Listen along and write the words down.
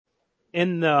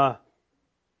in the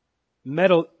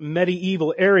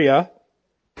medieval area,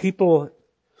 people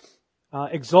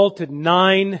exalted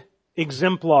 9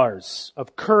 exemplars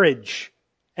of courage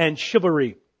and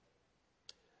chivalry.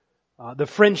 The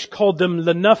French called them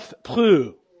le neuf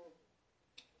preux.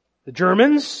 The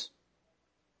Germans,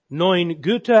 9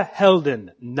 gute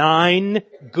Helden, 9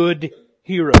 good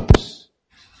heroes.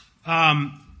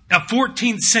 A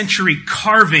 14th century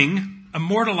carving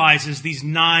immortalizes these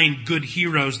 9 good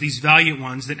heroes, these valiant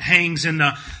ones, that hangs in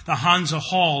the Hansa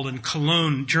Hall in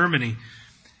Cologne, Germany.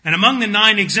 And among the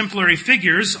 9 exemplary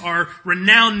figures are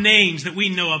renowned names that we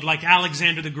know of, like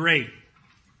Alexander the Great.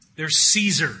 There's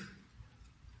Caesar.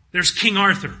 There's King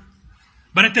Arthur.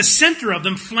 But at the center of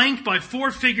them, flanked by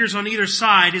 4 figures on either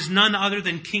side, is none other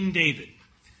than King David.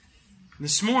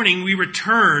 This morning we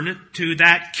return to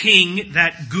that king,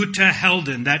 that gute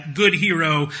Helden, that good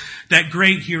hero, that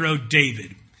great hero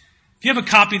David. If you have a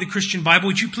copy of the Christian Bible,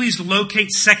 would you please locate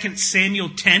 2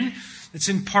 Samuel 10? It's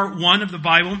in part 1 of the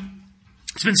Bible.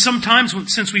 It's been some time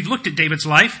since we've looked at David's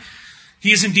life.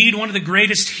 He is indeed one of the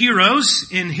greatest heroes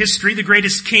in history, the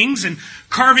greatest kings, and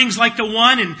carvings like the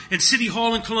one in City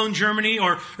Hall in Cologne, Germany,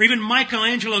 or even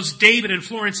Michelangelo's David in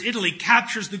Florence, Italy,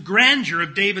 captures the grandeur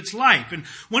of David's life. And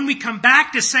when we come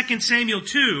back to 2 Samuel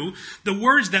 2, the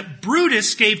words that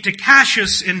Brutus gave to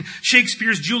Cassius in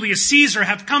Shakespeare's Julius Caesar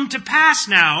have come to pass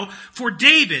now for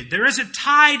David. There is a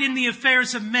tide in the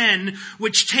affairs of men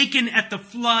which, taken at the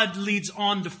flood, leads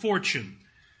on to fortune.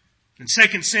 In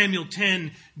 2 Samuel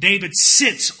 10, David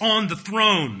sits on the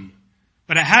throne,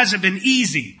 but it hasn't been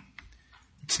easy.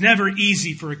 It's never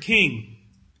easy for a king.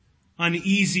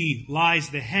 Uneasy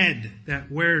lies the head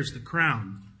that wears the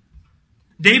crown.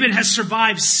 David has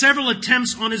survived several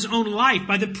attempts on his own life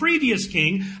by the previous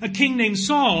king, a king named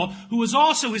Saul, who was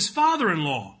also his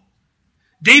father-in-law.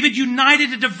 David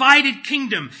united a divided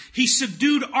kingdom. He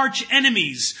subdued arch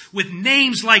enemies with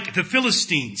names like the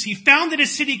Philistines. He founded a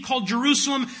city called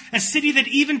Jerusalem, a city that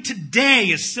even today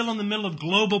is still in the middle of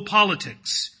global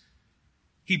politics.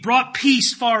 He brought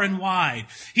peace far and wide.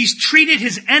 He's treated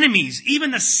his enemies, even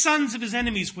the sons of his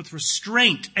enemies, with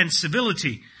restraint and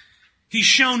civility. He's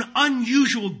shown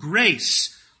unusual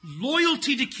grace,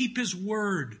 loyalty to keep his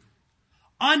word,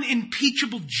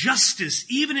 unimpeachable justice,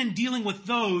 even in dealing with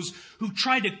those who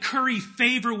try to curry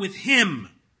favor with him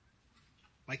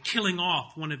by killing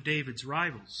off one of David's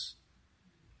rivals.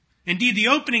 Indeed, the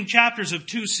opening chapters of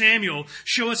 2 Samuel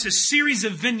show us a series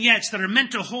of vignettes that are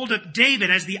meant to hold up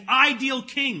David as the ideal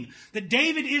king, that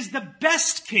David is the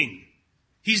best king.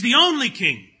 He's the only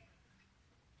king.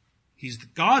 He's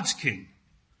God's king.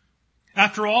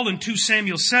 After all, in 2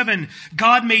 Samuel 7,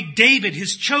 God made David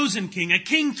his chosen king, a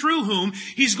king through whom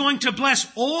he's going to bless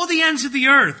all the ends of the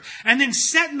earth. And then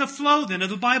set in the flow then of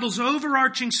the Bible's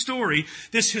overarching story,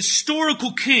 this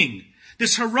historical king,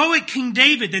 this heroic King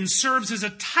David then serves as a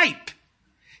type.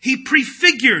 He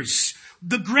prefigures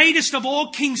the greatest of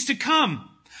all kings to come.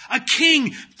 A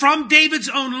king from David's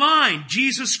own line,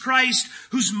 Jesus Christ,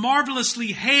 who's marvelously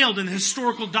hailed in the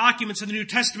historical documents of the New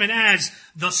Testament as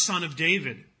the Son of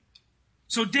David.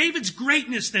 So David's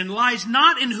greatness then lies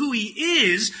not in who he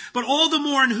is, but all the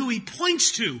more in who he points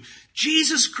to.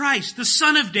 Jesus Christ, the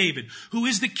Son of David, who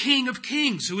is the King of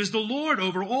Kings, who is the Lord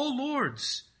over all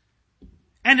lords.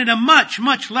 And in a much,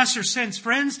 much lesser sense,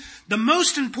 friends, the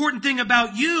most important thing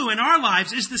about you and our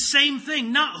lives is the same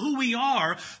thing, not who we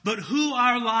are, but who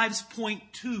our lives point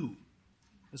to.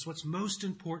 That's what's most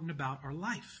important about our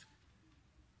life.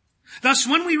 Thus,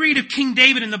 when we read of King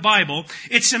David in the Bible,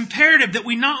 it's imperative that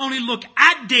we not only look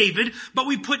at David, but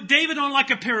we put David on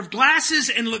like a pair of glasses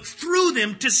and look through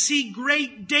them to see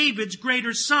great David's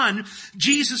greater son,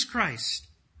 Jesus Christ.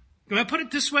 Can I put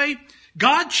it this way?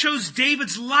 God chose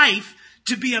David's life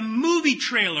to be a movie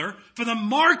trailer for the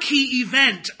marquee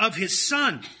event of his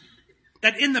son.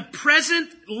 That in the present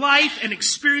life and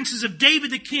experiences of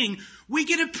David the king, we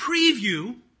get a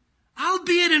preview,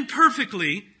 albeit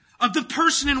imperfectly, of the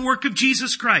person and work of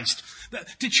Jesus Christ.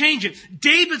 To change it,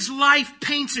 David's life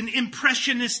paints an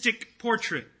impressionistic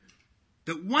portrait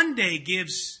that one day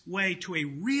gives way to a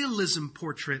realism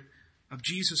portrait of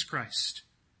Jesus Christ.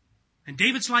 And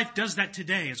David's life does that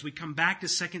today as we come back to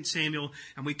 2 Samuel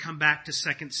and we come back to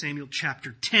 2 Samuel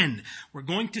chapter 10. We're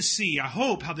going to see, I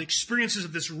hope, how the experiences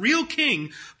of this real king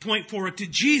point forward to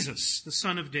Jesus, the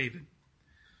Son of David.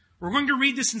 We're going to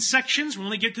read this in sections. We'll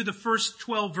only get through the first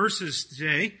 12 verses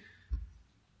today.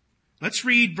 Let's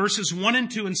read verses 1 and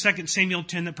 2 in 2 Samuel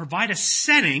 10 that provide a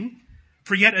setting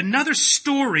for yet another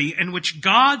story in which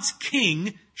God's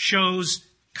king shows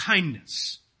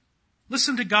kindness.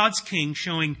 Listen to God's king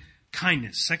showing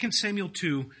kindness. 2 Samuel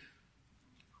 2,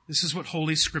 this is what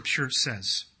Holy Scripture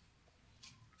says.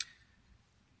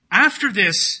 After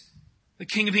this, the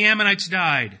king of the Ammonites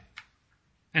died,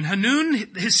 and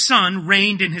Hanun, his son,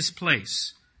 reigned in his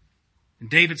place. And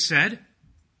David said,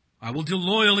 I will deal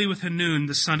loyally with Hanun,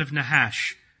 the son of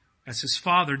Nahash, as his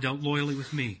father dealt loyally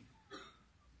with me.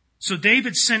 So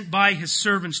David sent by his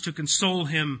servants to console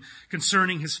him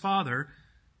concerning his father,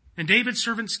 and David's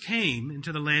servants came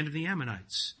into the land of the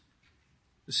Ammonites.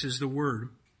 This is the word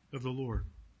of the Lord.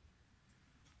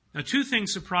 Now, two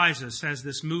things surprise us as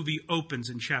this movie opens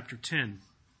in chapter 10.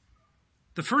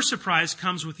 The first surprise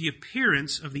comes with the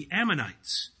appearance of the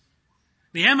Ammonites.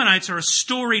 The Ammonites are a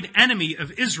storied enemy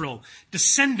of Israel,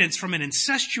 descendants from an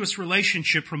incestuous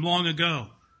relationship from long ago.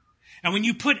 And when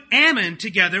you put Ammon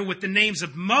together with the names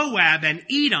of Moab and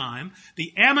Edom,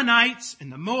 the Ammonites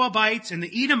and the Moabites and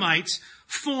the Edomites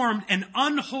formed an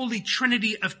unholy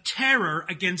trinity of terror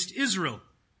against Israel.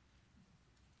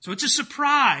 So it's a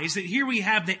surprise that here we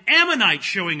have the Ammonites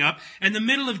showing up in the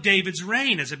middle of David's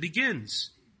reign as it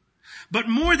begins. But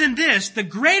more than this, the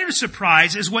greater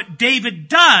surprise is what David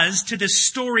does to this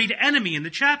storied enemy in the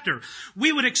chapter.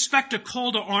 We would expect a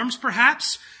call to arms,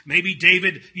 perhaps. Maybe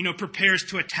David, prepares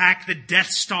to attack the Death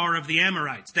Star of the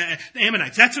Amorites, the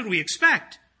Ammonites. That's what we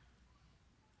expect.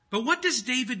 But what does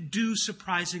David do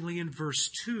surprisingly in verse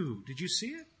 2? Did you see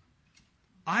it?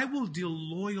 I will deal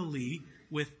loyally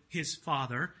with his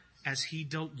father as he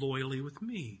dealt loyally with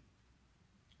me.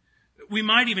 We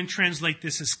might even translate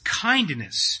this as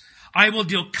kindness. I will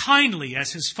deal kindly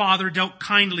as his father dealt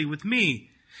kindly with me.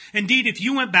 Indeed, if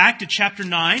you went back to chapter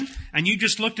 9 and you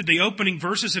just looked at the opening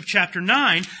verses of chapter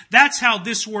 9, that's how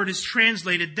this word is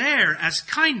translated there as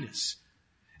kindness.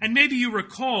 And maybe you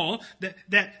recall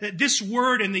that this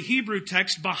word in the Hebrew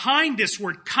text behind this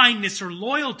word kindness or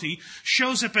loyalty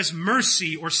shows up as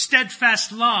mercy or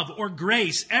steadfast love or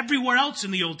grace everywhere else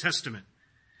in the Old Testament.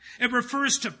 It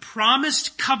refers to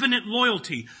promised covenant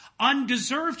loyalty,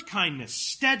 undeserved kindness,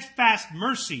 steadfast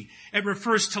mercy. It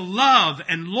refers to love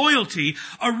and loyalty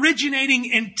originating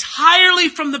entirely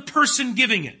from the person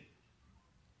giving it,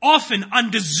 often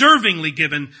undeservingly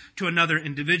given to another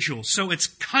individual. So it's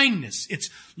kindness,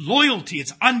 it's loyalty,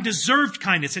 it's undeserved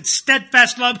kindness, it's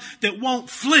steadfast love that won't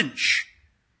flinch.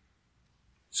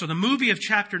 So the movie of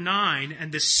chapter 9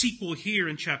 and the sequel here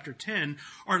in chapter 10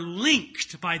 are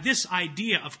linked by this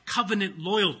idea of covenant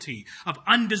loyalty, of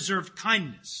undeserved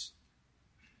kindness.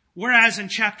 Whereas in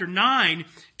chapter 9,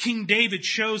 King David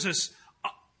shows us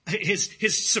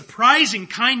his surprising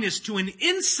kindness to an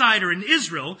insider in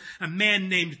Israel, a man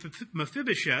named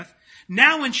Mephibosheth.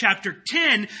 Now in chapter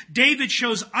 10, David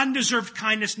shows undeserved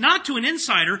kindness not to an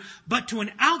insider, but to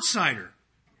an outsider.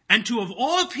 And to, of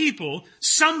all people,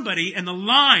 somebody in the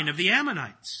line of the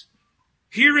Ammonites.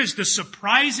 Here is the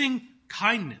surprising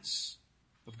kindness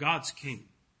of God's king.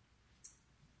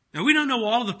 Now, we don't know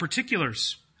all of the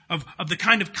particulars of the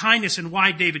kind of kindness and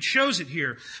why David shows it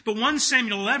here. But 1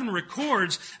 Samuel 11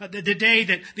 records the day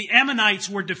that the Ammonites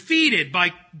were defeated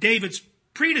by David's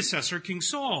predecessor, King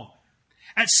Saul.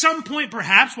 At some point,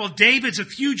 perhaps, while David's a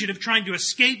fugitive trying to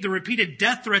escape the repeated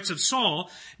death threats of Saul,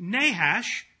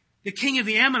 Nahash, the king of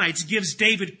the Ammonites, gives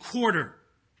David quarter.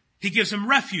 He gives him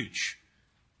refuge.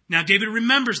 Now, David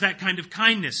remembers that kind of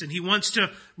kindness, and he wants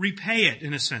to repay it,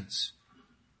 in a sense.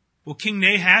 Well, King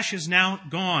Nahash is now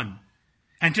gone,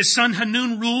 and his son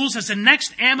Hanun rules as the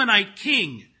next Ammonite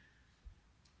king.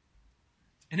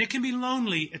 And it can be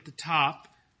lonely at the top,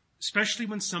 especially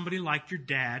when somebody like your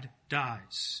dad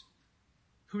dies.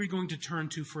 Who are you going to turn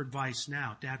to for advice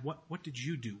now? Dad, what did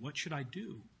you do? What should I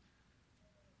do?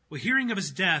 Well, hearing of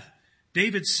his death,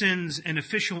 David sends an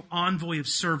official envoy of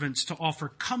servants to offer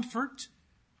comfort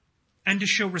and to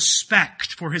show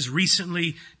respect for his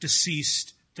recently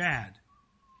deceased dad.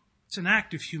 It's an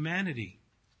act of humanity.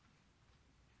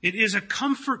 It is a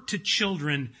comfort to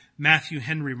children, Matthew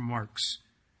Henry remarks,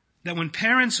 that when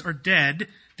parents are dead,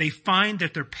 they find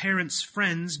that their parents'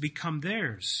 friends become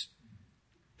theirs,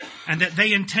 and that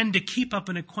they intend to keep up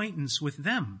an acquaintance with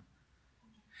them.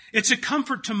 It's a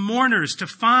comfort to mourners to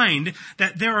find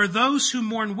that there are those who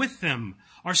mourn with them,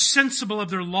 are sensible of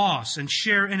their loss, and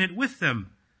share in it with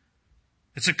them.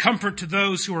 It's a comfort to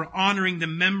those who are honoring the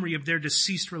memory of their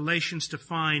deceased relations to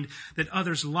find that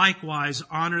others likewise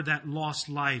honor that lost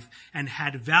life and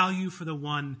had value for the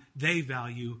one they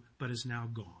value but is now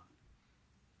gone.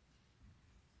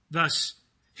 Thus,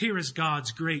 here is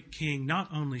God's great king not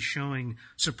only showing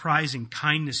surprising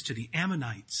kindness to the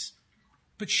Ammonites,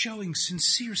 but showing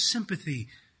sincere sympathy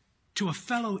to a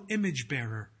fellow image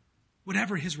bearer,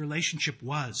 whatever his relationship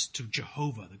was to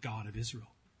Jehovah, the God of Israel.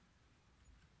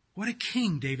 What a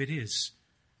king David is.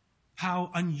 How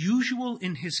unusual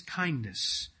in his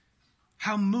kindness.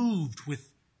 How moved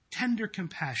with tender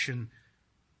compassion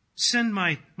Send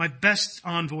my best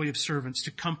envoy of servants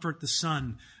to comfort the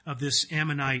son of this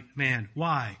Ammonite man.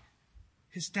 Why?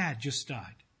 His dad just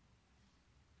died.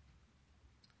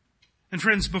 And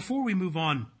friends, before we move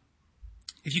on,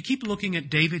 if you keep looking at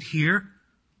David here,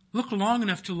 look long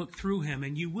enough to look through him,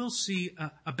 and you will see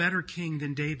a better king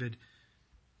than David.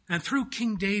 And through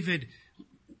King David,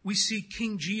 we see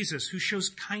King Jesus, who shows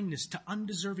kindness to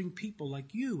undeserving people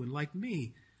like you and like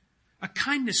me. A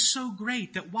kindness so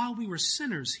great that while we were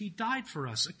sinners, he died for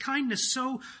us. A kindness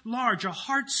so large, a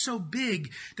heart so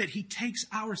big that he takes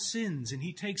our sins and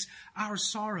he takes our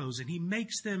sorrows and he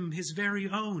makes them his very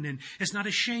own and is not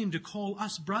ashamed to call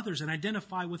us brothers and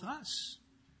identify with us.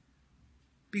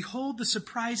 Behold the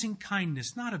surprising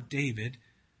kindness, not of David,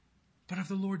 but of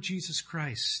the Lord Jesus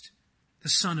Christ, the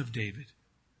Son of David.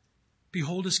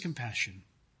 Behold his compassion.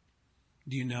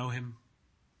 Do you know him?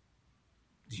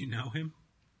 Do you know him?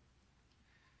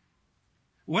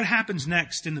 What happens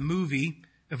next in the movie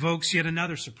evokes yet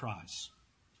another surprise.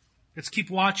 Let's keep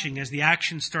watching as the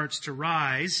action starts to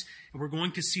rise, and we're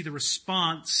going to see the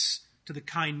response to the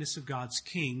kindness of God's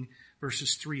King,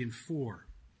 verses 3 and 4.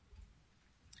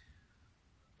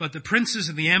 But the princes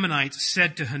of the Ammonites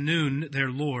said to Hanun,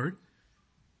 their lord,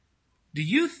 "Do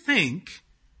you think,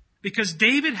 because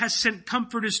David has sent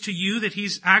comforters to you, that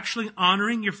he's actually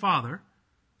honoring your father?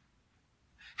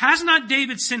 Has not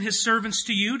David sent his servants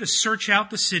to you to search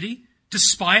out the city, to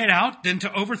spy it out, then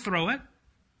to overthrow it?"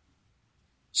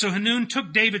 So Hanun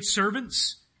took David's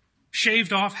servants,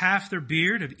 shaved off half their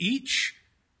beard of each,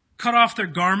 cut off their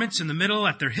garments in the middle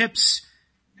at their hips,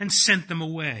 and sent them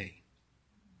away.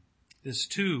 This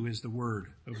too is the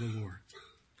word of the Lord.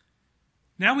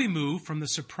 Now we move from the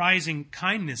surprising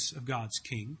kindness of God's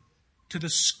king to the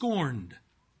scorned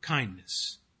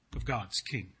kindness of God's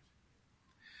king.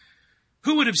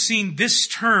 Who would have seen this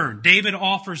turn? David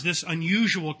offers this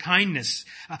unusual kindness,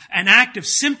 an act of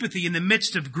sympathy in the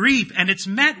midst of grief, and it's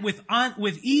met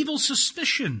with evil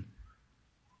suspicion.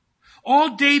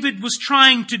 All David was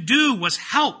trying to do was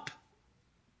help,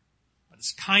 but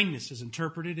his kindness is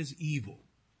interpreted as evil.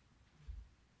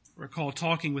 I recall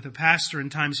talking with a pastor in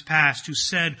times past who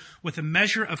said, with a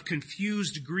measure of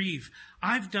confused grief,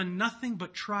 "I've done nothing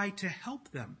but try to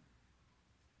help them.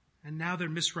 And now they're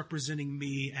misrepresenting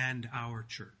me and our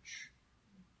church."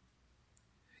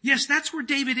 Yes, that's where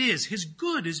David is. His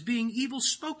good is being evil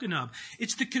spoken of.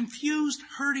 It's the confused,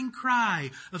 hurting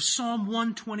cry of Psalm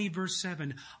 120, verse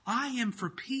 7. "I am for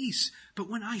peace, but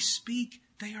when I speak,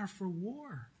 they are for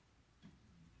war."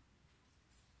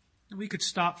 And we could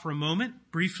stop for a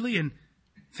moment, briefly, and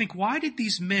think, why did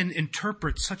these men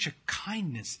interpret such a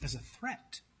kindness as a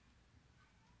threat?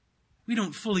 We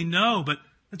don't fully know, but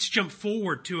let's jump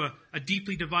forward to a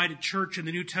deeply divided church in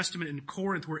the New Testament in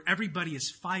Corinth where everybody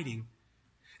is fighting.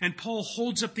 And Paul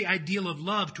holds up the ideal of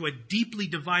love to a deeply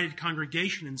divided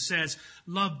congregation and says,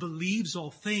 love believes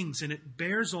all things, and it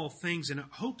bears all things, and it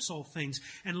hopes all things.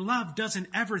 And love doesn't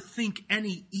ever think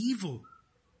any evil.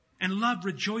 And love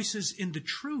rejoices in the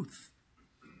truth.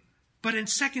 But in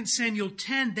 2 Samuel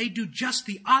 10, they do just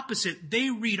the opposite. They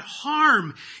read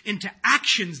harm into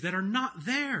actions that are not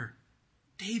there.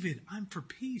 David, I'm for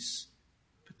peace,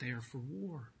 but they are for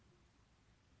war.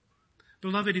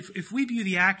 Beloved, if we view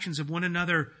the actions of one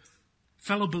another,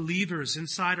 fellow believers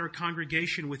inside our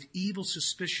congregation with evil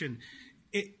suspicion,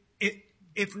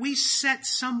 if we set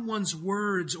someone's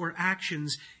words or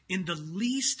actions in the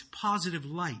least positive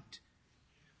light,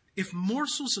 if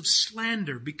morsels of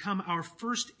slander become our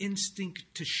first instinct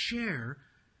to share,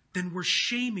 then we're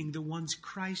shaming the ones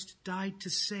Christ died to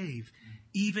save,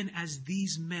 even as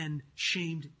these men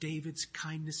shamed David's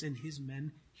kindness and his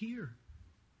men here.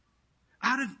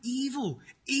 Out of evil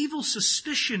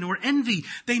suspicion or envy,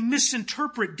 they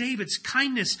misinterpret David's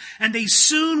kindness, and they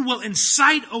soon will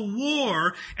incite a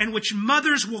war in which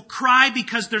mothers will cry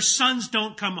because their sons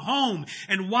don't come home,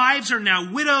 and wives are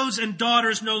now widows, and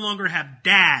daughters no longer have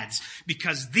dads,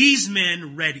 because these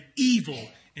men read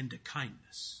evil into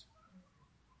kindness.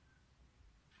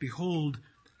 Behold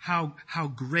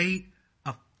how great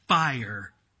a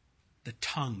fire the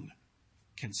tongue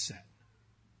can set.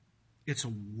 It's a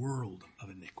world of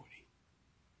iniquity.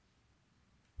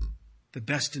 The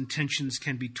best intentions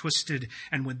can be twisted,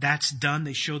 and when that's done,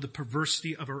 they show the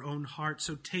perversity of our own heart.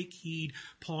 So take heed,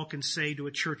 Paul can say to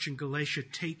a church in Galatia,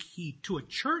 take heed to a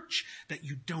church that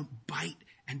you don't bite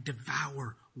and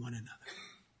devour one another.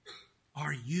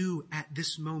 Are you at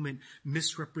this moment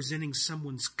misrepresenting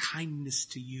someone's kindness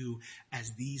to you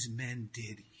as these men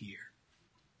did here?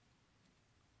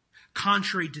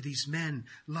 Contrary to these men,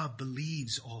 love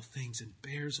believes all things and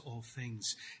bears all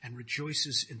things and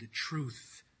rejoices in the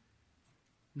truth.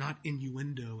 not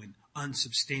innuendo and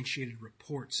unsubstantiated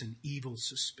reports and evil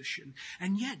suspicion.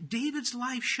 And yet David's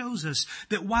life shows us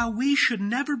that while we should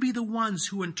never be the ones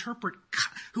who interpret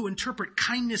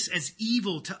kindness as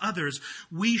evil to others,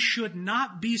 we should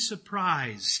not be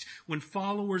surprised when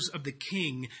followers of the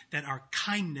king that our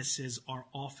kindnesses are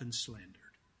often slandered.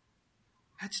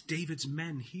 That's David's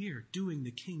men here doing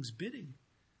the king's bidding.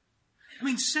 I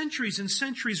mean, centuries and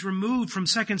centuries removed from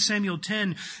 2 Samuel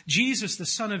 10, Jesus, the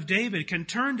son of David, can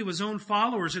turn to his own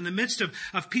followers in the midst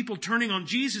of people turning on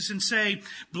Jesus and say,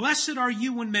 "Blessed are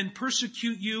you when men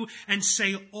persecute you and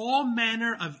say all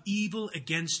manner of evil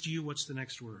against you." What's the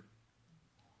next word?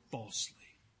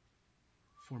 Falsely.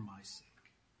 For my sake.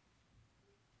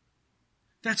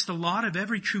 That's the lot of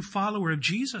every true follower of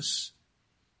Jesus.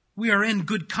 We are in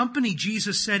good company.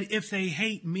 Jesus said, "If they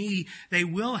hate me, they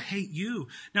will hate you."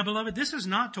 Now, beloved, this is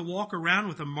not to walk around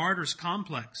with a martyr's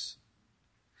complex,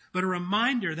 but a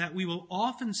reminder that we will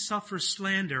often suffer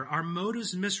slander, our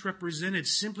motives misrepresented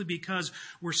simply because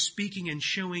we're speaking and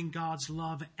showing God's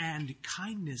love and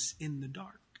kindness in the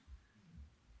dark.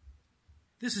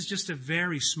 This is just a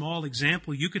very small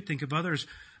example. You could think of others.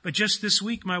 But just this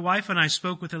week, my wife and I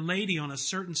spoke with a lady on a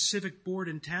certain civic board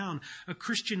in town, a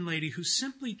Christian lady who's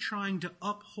simply trying to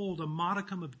uphold a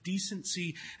modicum of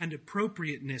decency and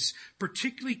appropriateness,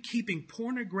 particularly keeping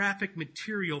pornographic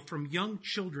material from young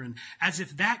children, as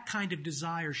if that kind of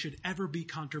desire should ever be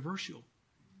controversial.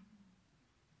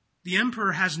 The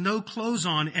emperor has no clothes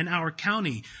on in our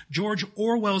county. George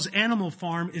Orwell's Animal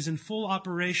Farm is in full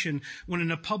operation when in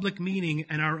a public meeting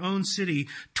in our own city,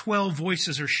 12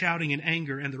 voices are shouting in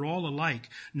anger, and they're all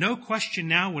alike. No question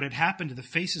now what had happened to the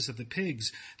faces of the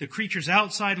pigs. The creatures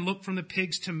outside look from the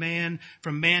pigs to man,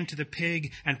 from man to the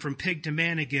pig, and from pig to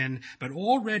man again. But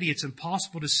already it's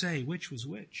impossible to say which was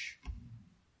which.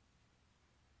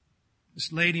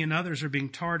 This lady and others are being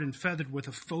tarred and feathered with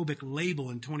a phobic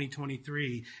label in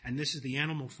 2023. And this is the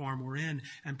animal farm we're in.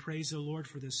 And praise the Lord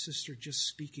for this sister just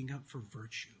speaking up for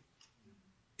virtue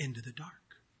into the dark.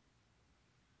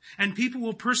 And people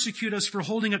will persecute us for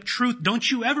holding up truth. Don't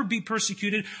you ever be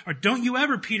persecuted, or don't you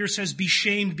ever, Peter says, be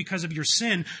shamed because of your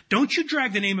sin. Don't you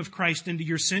drag the name of Christ into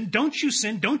your sin. Don't you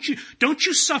sin. Don't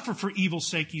you suffer for evil's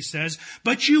sake, he says.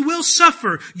 But you will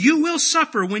suffer. You will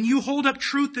suffer when you hold up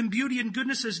truth and beauty and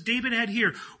goodness as David had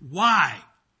here. Why?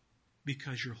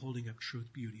 Because you're holding up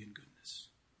truth, beauty, and goodness.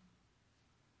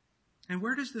 And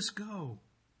where does this go?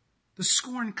 The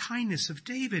scorn kindness of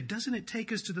David. Doesn't it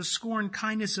take us to the scorn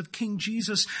kindness of King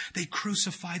Jesus? They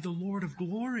crucified the Lord of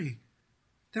glory.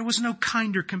 There was no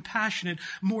kinder, compassionate,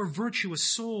 more virtuous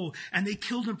soul, and they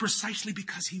killed him precisely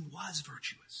because he was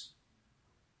virtuous.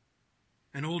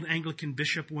 An old Anglican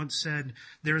bishop once said,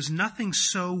 "There is nothing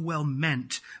so well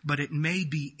meant, but it may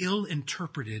be ill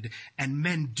interpreted, and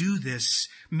men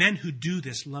who do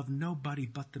this love nobody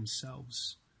but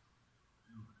themselves."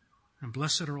 And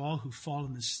blessed are all who follow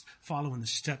in the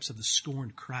steps of the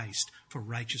scorned Christ for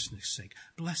righteousness' sake.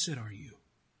 Blessed are you.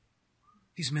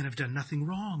 These men have done nothing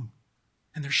wrong,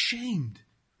 and they're shamed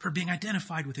for being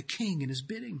identified with a king in his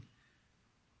bidding.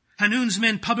 Hanun's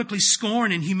men publicly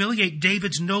scorn and humiliate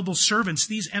David's noble servants,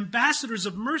 these ambassadors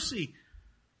of mercy.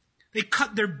 They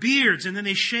cut their beards and then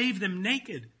they shave them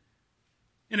naked.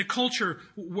 In a culture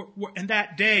in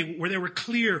that day where there were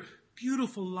clear,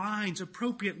 beautiful lines,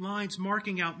 appropriate lines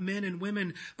marking out men and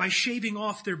women, by shaving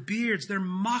off their beards, they're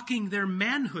mocking their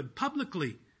manhood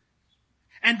publicly.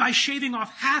 And by shaving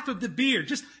off half of the beard,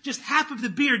 just half of the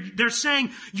beard, they're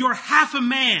saying, you're half a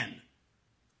man.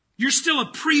 You're still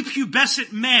a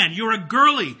prepubescent man. You're a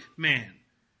girly man.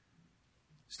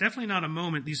 It's definitely not a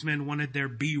moment these men wanted their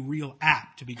Be Real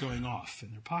app to be going off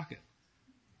in their pocket.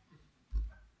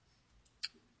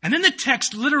 And then the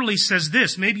text literally says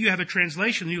this. Maybe you have a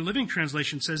translation, the New Living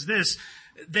Translation says this.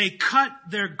 They cut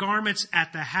their garments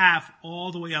at the half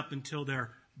all the way up until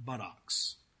their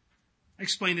buttocks. I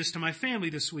explained this to my family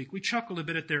this week. We chuckled a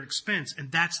bit at their expense,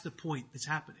 and that's the point that's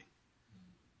happening.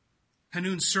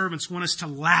 Hanun's servants want us to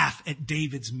laugh at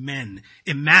David's men,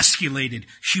 emasculated,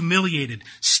 humiliated,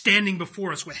 standing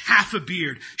before us with half a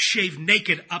beard, shaved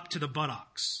naked up to the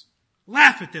buttocks.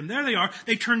 Laugh at them. There they are.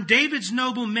 They turn David's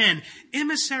noble men,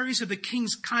 emissaries of the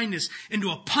king's kindness, into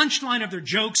a punchline of their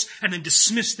jokes and then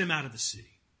dismiss them out of the city.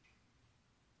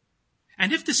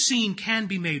 And if the scene can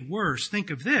be made worse, think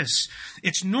of this.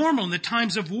 It's normal in the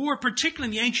times of war,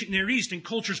 particularly in the ancient Near East, in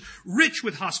cultures rich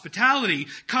with hospitality,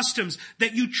 customs,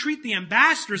 that you treat the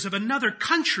ambassadors of another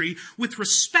country with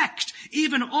respect,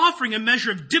 even offering a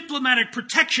measure of diplomatic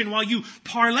protection while you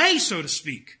parley, so to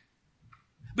speak.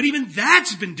 But even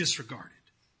that's been disregarded.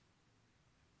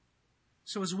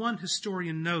 So as one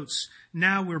historian notes,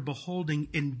 now we're beholding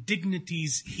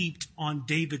indignities heaped on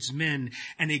David's men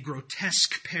and a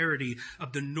grotesque parody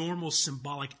of the normal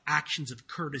symbolic actions of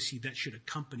courtesy that should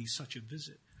accompany such a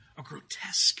visit. A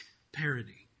grotesque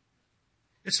parody.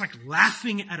 It's like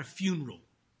laughing at a funeral,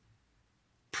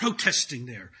 protesting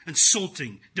there,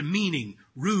 insulting, demeaning,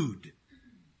 rude.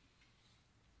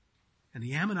 And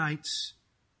the Ammonites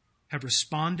have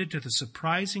responded to the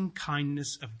surprising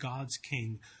kindness of God's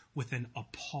king with an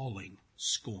appalling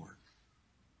scorn.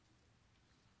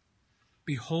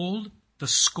 Behold the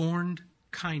scorned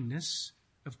kindness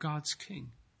of God's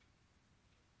king.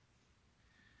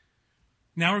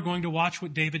 Now we're going to watch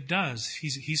what David does.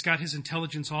 He's got his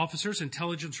intelligence officers.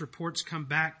 Intelligence reports come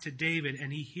back to David,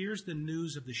 and he hears the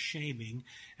news of the shaming.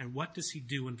 And what does he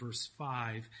do in verse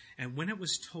 5? And when it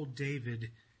was told David,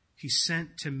 he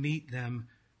sent to meet them,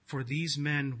 for these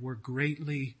men were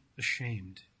greatly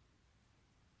ashamed.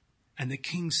 And the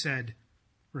king said,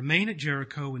 remain at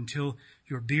Jericho until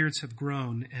your beards have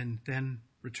grown, and then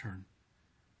return.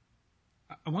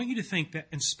 I want you to think that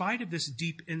in spite of this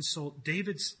deep insult,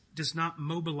 David does not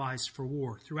mobilize for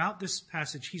war. Throughout this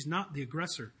passage, he's not the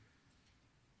aggressor.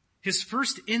 His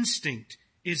first instinct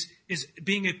is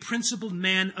being a principled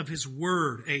man of his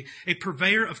word, a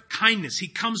purveyor of kindness. He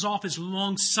comes off as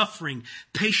long-suffering,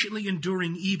 patiently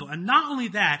enduring evil. And not only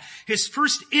that, his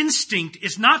first instinct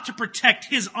is not to protect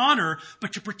his honor,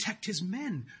 but to protect his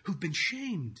men who've been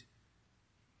shamed.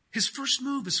 His first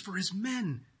move is for his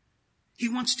men. He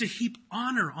wants to heap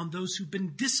honor on those who've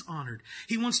been dishonored.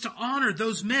 He wants to honor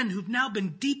those men who've now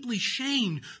been deeply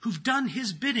shamed, who've done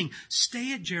his bidding.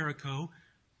 Stay at Jericho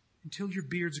until your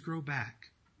beards grow back.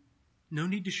 No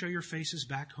need to show your faces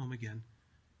back home again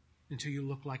until you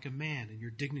look like a man and your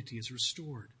dignity is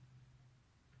restored.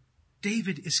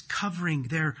 David is covering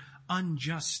their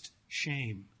unjust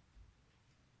shame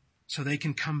so they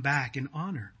can come back in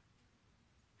honor.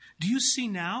 Do you see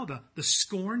now the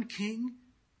scorned king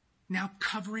now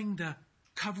covering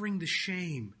the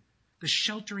shame, the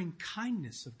sheltering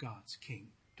kindness of God's king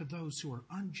to those who are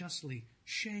unjustly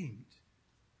shamed?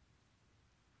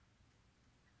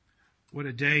 What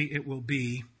a day it will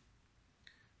be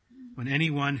when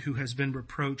anyone who has been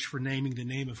reproached for naming the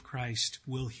name of Christ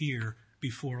will hear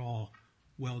before all,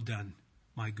 well done,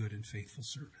 my good and faithful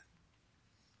servant.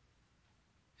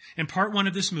 In part 1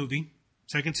 of this movie,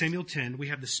 2 Samuel 10, we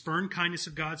have the spurned kindness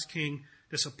of God's king,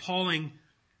 this appalling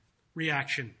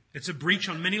reaction. It's a breach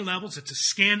on many levels. It's a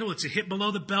scandal. It's a hit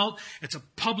below the belt. It's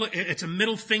a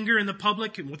middle finger in the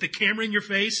public and with the camera in your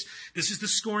face. This is the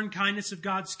scorned kindness of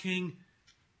God's king.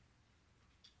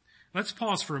 Let's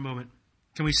pause for a moment.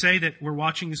 Can we say that we're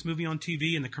watching this movie on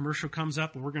TV and the commercial comes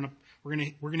up and we're going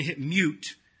to hit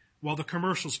mute while the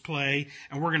commercials play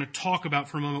and we're going to talk about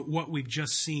for a moment what we've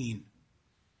just seen.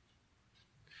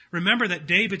 Remember that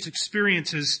David's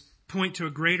experiences point to a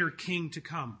greater king to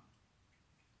come.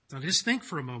 Now just think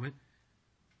for a moment.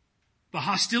 The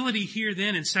hostility here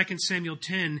then in 2 Samuel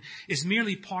 10 is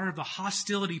merely part of the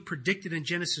hostility predicted in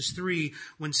Genesis 3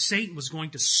 when Satan was going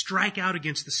to strike out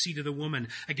against the seed of the woman,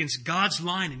 against God's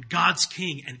line and God's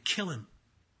king and kill him.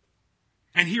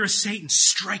 And here is Satan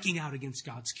striking out against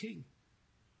God's king.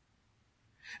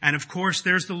 And of course,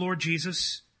 there's the Lord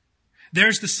Jesus.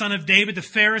 There's the Son of David, the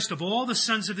fairest of all the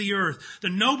sons of the earth, the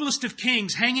noblest of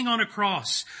kings hanging on a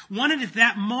cross, wanted at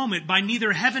that moment by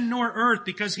neither heaven nor earth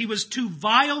because he was too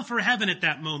vile for heaven at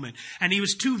that moment, and he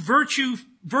was too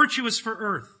virtuous for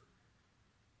earth.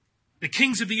 The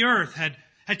kings of the earth had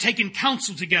taken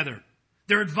counsel together.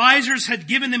 Their advisors had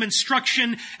given them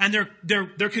instruction, and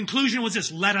their conclusion was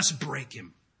this: let us break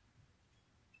him.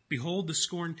 Behold the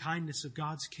scorned kindness of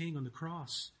God's king on the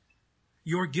cross.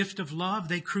 Your gift of love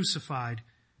they crucified.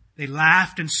 They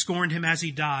laughed and scorned him as he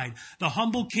died. The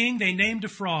humble king they named a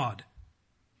fraud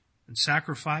and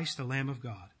sacrificed the Lamb of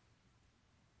God.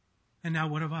 And now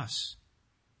what of us?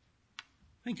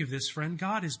 Think of this, friend.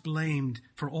 God is blamed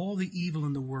for all the evil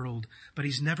in the world, but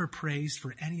he's never praised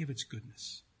for any of its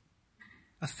goodness.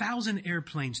 1,000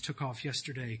 airplanes took off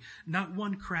yesterday. Not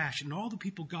one crashed, and all the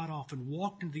people got off and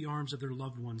walked into the arms of their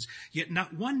loved ones. Yet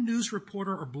not one news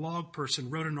reporter or blog person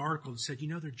wrote an article that said,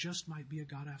 there just might be a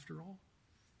God after all.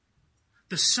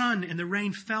 The sun and the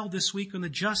rain fell this week on the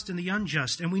just and the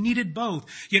unjust, and we needed both.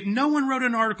 Yet no one wrote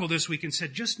an article this week and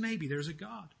said, just maybe there's a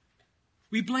God.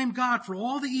 We blame God for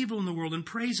all the evil in the world and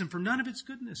praise him for none of its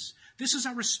goodness. This is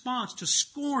our response to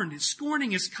scorning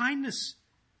his kindness.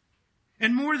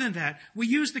 And more than that, we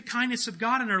use the kindness of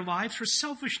God in our lives for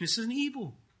selfishness and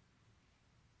evil.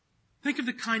 Think of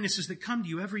the kindnesses that come to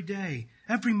you every day,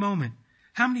 every moment.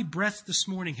 How many breaths this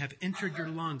morning have entered your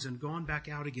lungs and gone back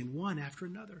out again, one after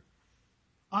another?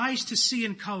 eyes to see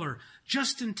in color,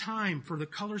 just in time for the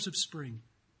colors of spring.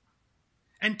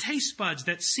 And taste buds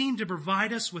that seem to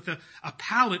provide us with a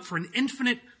palate for an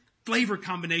infinite flavor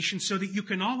combination so that you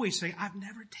can always say, I've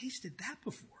never tasted that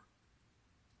before.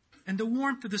 And the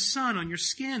warmth of the sun on your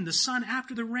skin, the sun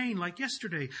after the rain like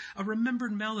yesterday, a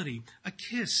remembered melody, a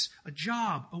kiss, a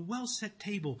job, a well-set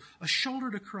table, a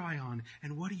shoulder to cry on.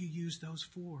 And what do you use those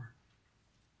for?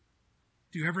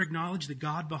 Do you ever acknowledge the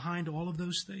God behind all of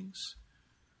those things?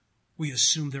 We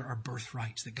assume there are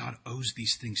birthrights, that God owes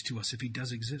these things to us if he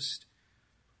does exist.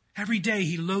 Every day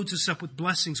he loads us up with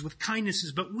blessings, with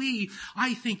kindnesses, but we,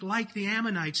 I think, like the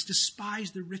Ammonites,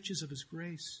 despise the riches of his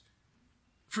grace,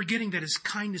 forgetting that his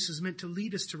kindness is meant to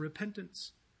lead us to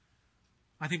repentance.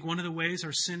 I think one of the ways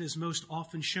our sin is most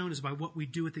often shown is by what we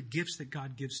do with the gifts that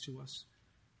God gives to us.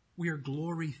 We are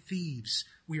glory thieves.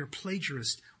 We are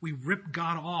plagiarists. We rip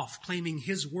God off, claiming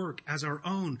his work as our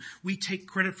own. We take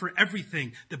credit for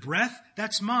everything. The breath,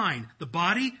 that's mine. The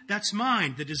body, that's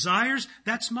mine. The desires,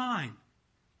 that's mine.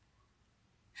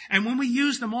 And when we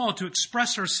use them all to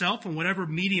express ourselves in whatever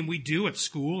medium we do at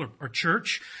school or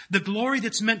church, the glory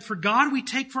that's meant for God we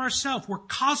take for ourselves. We're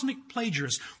cosmic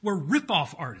plagiarists. We're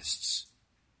rip-off artists.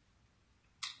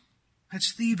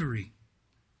 That's thievery.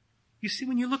 You see,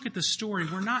 when you look at the story,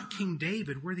 we're not King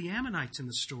David. We're the Ammonites in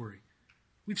the story.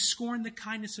 We've scorned the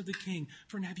kindness of the king.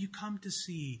 Friend, have you come to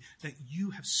see that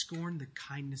you have scorned the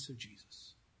kindness of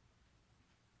Jesus?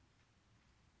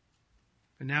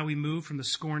 And now we move from the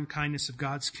scorned kindness of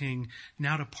God's king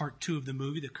now to part 2 of the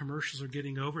movie. The commercials are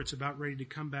getting over. It's about ready to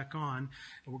come back on.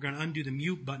 And we're going to undo the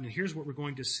mute button. And here's what we're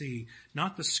going to see.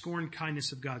 Not the scorned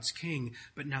kindness of God's king,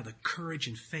 but now the courage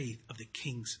and faith of the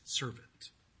king's servant.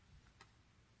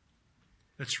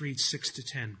 Let's read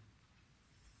 6-10.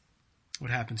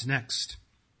 What happens next?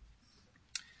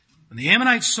 When the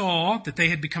Ammonites saw that they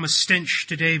had become a stench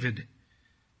to David,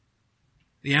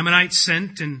 the Ammonites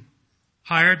sent and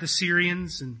hired the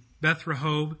Syrians in Beth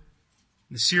Rehob, and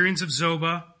the Syrians of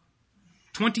Zobah,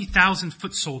 20,000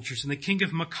 foot soldiers, and the king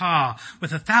of Maacah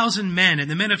with 1,000 men, and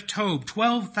the men of Tob,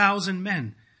 12,000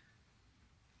 men.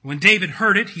 When David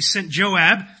heard it, he sent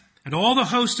Joab and all the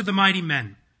host of the mighty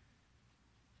men.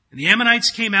 And the Ammonites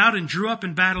came out and drew up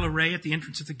in battle array at the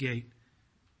entrance of the gate.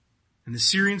 And the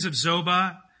Syrians of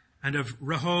Zobah and of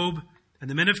Rehob and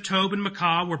the men of Tob and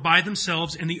Maacah were by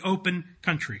themselves in the open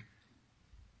country.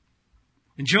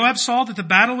 And Joab saw that the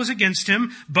battle was against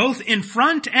him, both in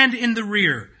front and in the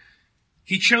rear.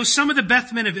 He chose some of the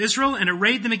best men of Israel and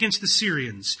arrayed them against the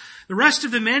Syrians. The rest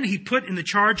of the men he put in the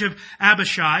charge of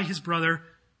Abishai, his brother,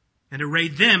 and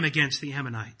arrayed them against the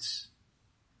Ammonites.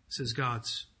 This is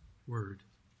God's word.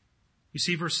 You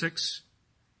see verse 6?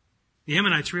 The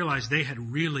Ammonites realized they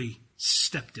had really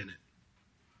stepped in it.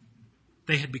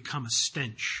 They had become a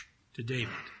stench to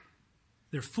David.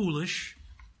 Their foolish,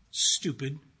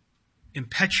 stupid,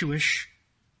 impetuous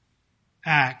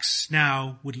acts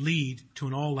now would lead to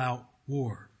an all-out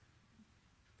war.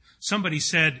 Somebody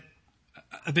said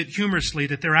a bit humorously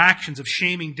that their actions of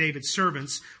shaming David's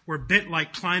servants were a bit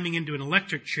like climbing into an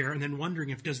electric chair and then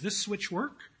wondering if, does this switch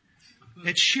work?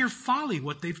 It's sheer folly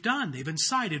what they've done. They've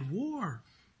incited war.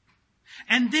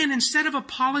 And then instead of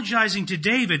apologizing to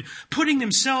David, putting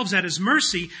themselves at his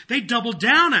mercy, they doubled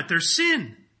down at their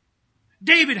sin.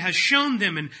 David has shown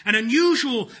them an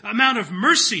unusual amount of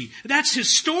mercy. That's his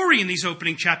story in these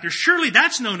opening chapters. Surely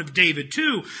that's known of David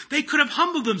too. They could have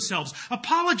humbled themselves,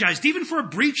 apologized, even for a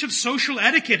breach of social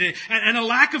etiquette and a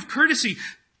lack of courtesy.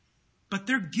 But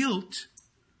their guilt,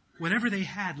 whatever they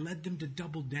had, led them to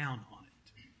double down on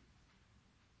it.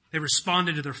 They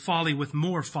responded to their folly with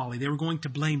more folly. They were going to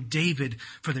blame David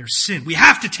for their sin. We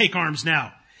have to take arms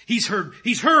now. He's heard.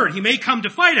 He may come to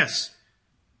fight us.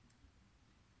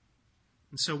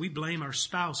 And so we blame our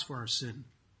spouse for our sin.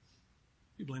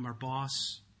 We blame our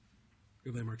boss.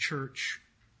 We blame our church,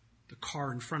 the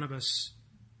car in front of us,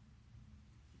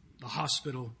 the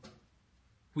hospital.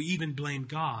 We even blame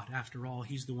God. After all,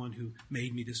 he's the one who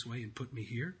made me this way and put me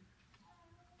here.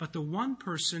 But the one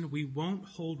person we won't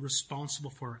hold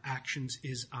responsible for our actions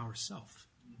is ourself.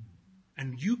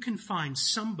 And you can find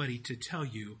somebody to tell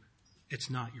you it's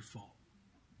not your fault.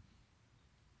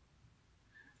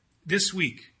 This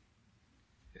week,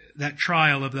 that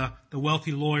trial of the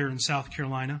wealthy lawyer in South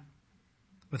Carolina,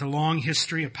 with a long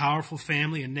history, a powerful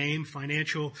family, a name,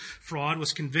 financial fraud,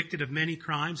 was convicted of many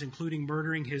crimes, including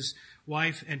murdering his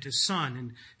wife and his son.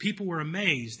 And people were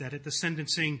amazed that at the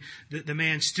sentencing, the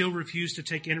man still refused to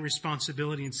take any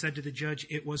responsibility and said to the judge,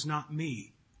 "It was not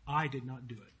me. I did not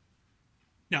do it."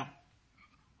 Now,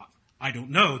 I don't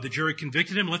know. The jury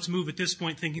convicted him. Let's move at this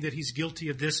point thinking that he's guilty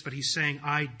of this, but he's saying,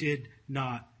 "I did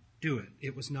not do it.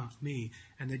 It was not me.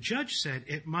 And the judge said,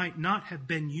 it might not have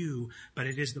been you, but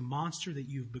it is the monster that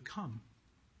you've become.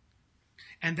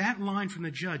 And that line from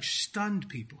the judge stunned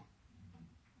people.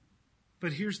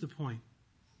 But here's the point.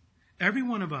 Every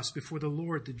one of us before the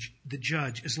Lord, the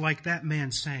judge, is like that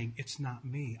man saying, it's not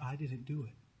me. I didn't do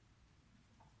it.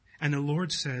 And the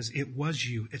Lord says, it was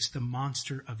you. It's the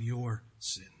monster of your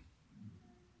sin.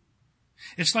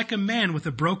 It's like a man with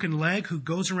a broken leg who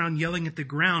goes around yelling at the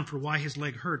ground for why his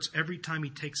leg hurts every time he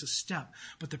takes a step.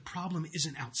 But the problem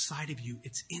isn't outside of you.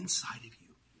 It's inside of you.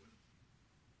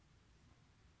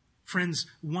 Friends,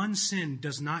 one sin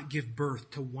does not give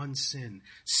birth to one sin.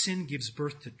 Sin gives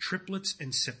birth to triplets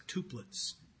and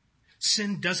septuplets.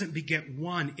 Sin doesn't beget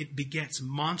one, it begets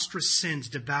monstrous sins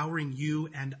devouring you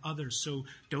and others. So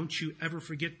don't you ever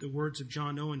forget the words of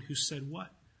John Owen, who said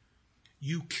what?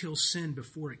 You kill sin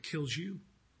before it kills you.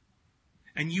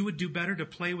 And you would do better to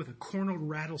play with a cornered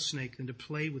rattlesnake than to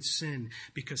play with sin,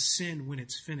 because sin, when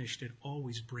it's finished, it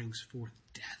always brings forth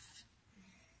death.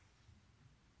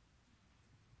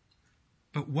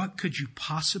 But what could you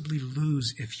possibly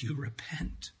lose if you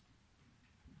repent?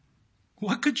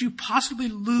 What could you possibly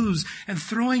lose in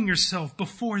throwing yourself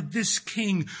before this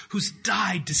King who's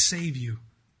died to save you?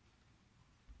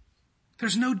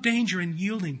 There's no danger in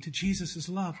yielding to Jesus'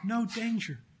 love. No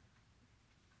danger.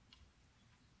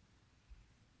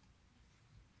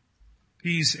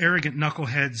 These arrogant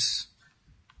knuckleheads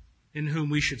in whom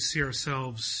we should see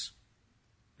ourselves,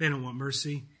 they don't want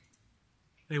mercy.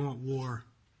 They want war.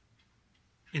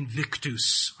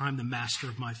 Invictus, I'm the master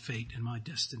of my fate and my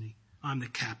destiny. I'm the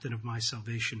captain of my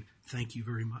salvation. Thank you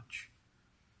very much.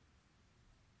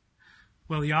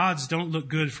 Well, the odds don't look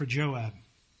good for Joab.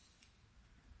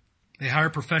 They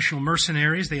hire professional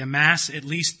mercenaries. They amass at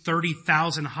least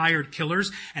 30,000 hired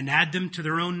killers and add them to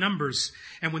their own numbers.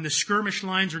 And when the skirmish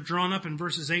lines are drawn up in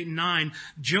verses 8 and 9,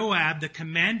 Joab, the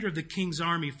commander of the king's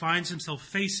army, finds himself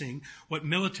facing what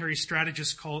military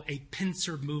strategists call a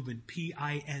pincer movement,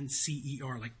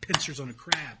 P-I-N-C-E-R, like pincers on a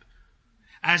crab.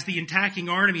 As the attacking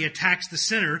army attacks the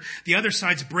center, the other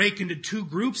sides break into two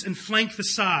groups and flank the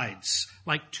sides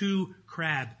like two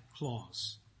crab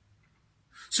claws.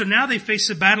 So now they face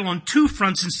a battle on two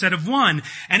fronts instead of one.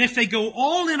 And if they go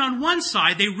all in on one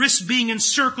side, they risk being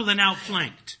encircled and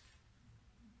outflanked.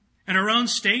 In our own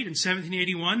state, in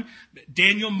 1781,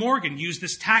 Daniel Morgan used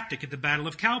this tactic at the Battle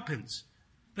of Cowpens.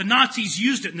 The Nazis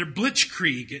used it in their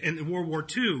Blitzkrieg in World War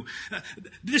II.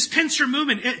 This pincer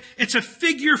movement, it's a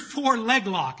figure four leg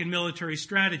lock in military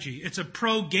strategy. It's a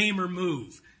pro-gamer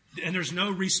move. And there's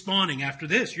no respawning after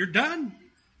this. You're done.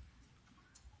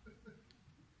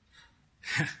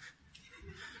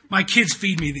 My kids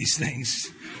feed me these things.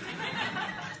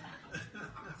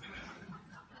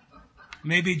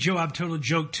 Maybe Joab told a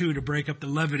joke too to break up the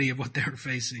levity of what they were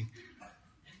facing.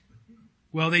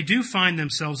 Well, they do find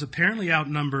themselves apparently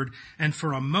outnumbered and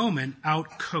for a moment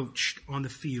outcoached on the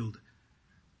field.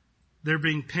 They're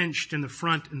being pinched in the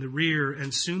front and the rear,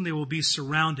 and soon they will be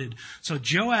surrounded. So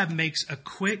Joab makes a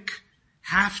quick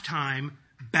halftime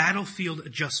battlefield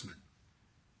adjustment.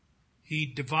 He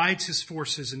divides his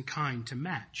forces in kind to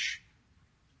match.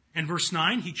 In verse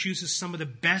 9, he chooses some of the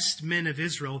best men of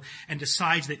Israel and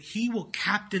decides that he will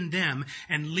captain them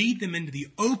and lead them into the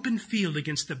open field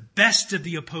against the best of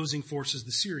the opposing forces,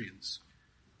 the Syrians.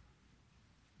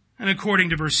 And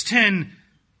according to verse 10,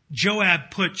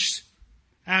 Joab puts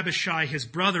Abishai, his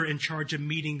brother, in charge of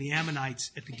meeting the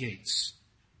Ammonites at the gates.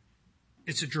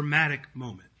 It's a dramatic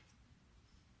moment.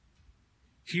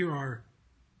 Here are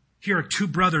two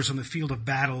brothers on the field of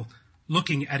battle,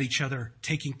 looking at each other,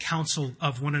 taking counsel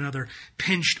of one another,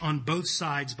 pinched on both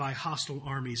sides by hostile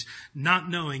armies, not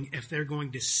knowing if they're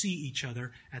going to see each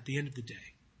other at the end of the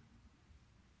day.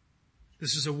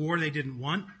 This is a war they didn't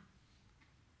want.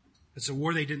 It's a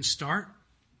war they didn't start.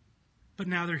 But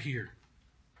now they're here.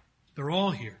 They're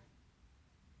all here.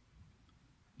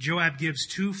 Joab gives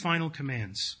two final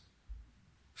commands.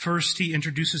 First, he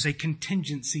introduces a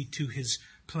contingency to his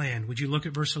plan. Would you look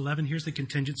at verse 11? Here's the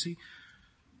contingency.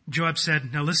 Joab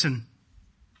said, now listen,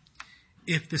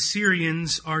 if the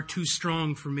Syrians are too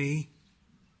strong for me,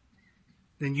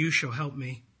 then you shall help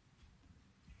me.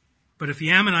 But if the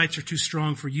Ammonites are too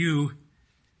strong for you,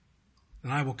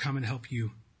 then I will come and help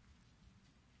you.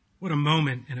 What a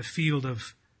moment in a field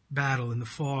of battle, in the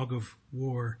fog of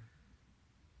war.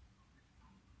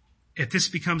 If this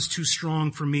becomes too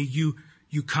strong for me,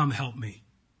 you come help me.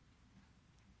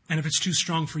 And if it's too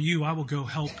strong for you, I will go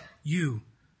help you.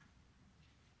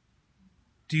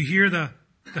 Do you hear the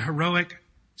heroic,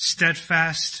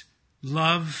 steadfast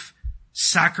love,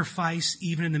 sacrifice,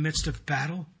 even in the midst of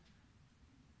battle?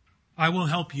 I will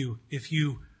help you if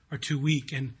you are too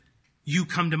weak, and You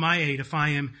come to my aid if I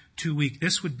am too weak.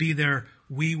 This would be their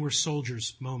we were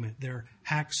soldiers moment, their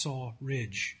Hacksaw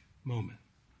Ridge moment.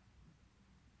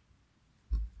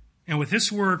 And with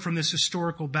this word from this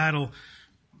historical battle,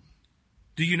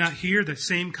 do you not hear the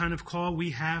same kind of call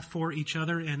we have for each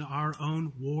other in our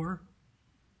own war?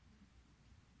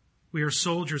 We are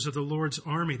soldiers of the Lord's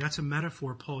army. That's a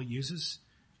metaphor Paul uses.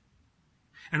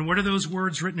 And what are those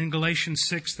words written in Galatians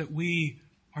 6? That we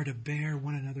are to bear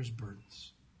one another's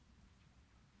burdens.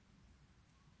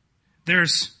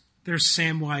 There's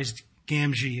Samwise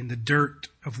Gamgee in the dirt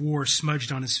of war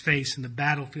smudged on his face in the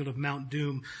battlefield of Mount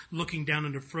Doom, looking down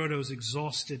into Frodo's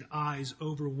exhausted eyes,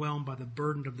 overwhelmed by the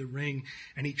burden of the ring.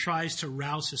 And he tries to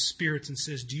rouse his spirits and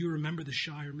says, do you remember the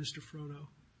Shire, Mr. Frodo?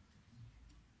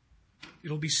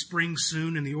 It'll be spring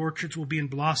soon, and the orchards will be in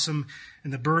blossom,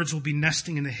 and the birds will be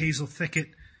nesting in the hazel thicket.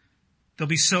 They'll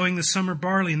be sowing the summer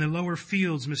barley in the lower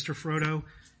fields, Mr. Frodo,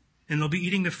 and they'll be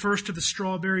eating the first of the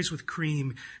strawberries with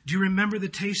cream. Do you remember the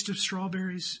taste of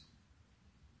strawberries?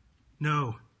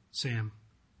 No, Sam,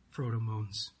 Frodo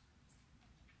moans.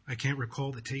 I can't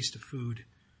recall the taste of food,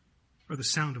 or the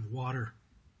sound of water,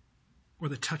 or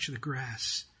the touch of the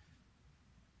grass.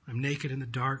 I'm naked in the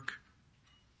dark.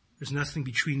 There's nothing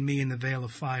between me and the veil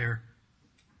of fire.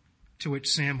 To which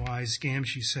Samwise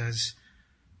Gamgee says,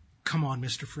 come on,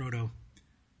 Mr. Frodo.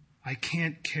 I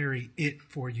can't carry it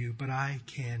for you, but I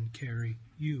can carry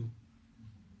you.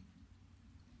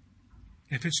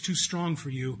 If it's too strong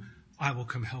for you, I will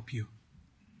come help you.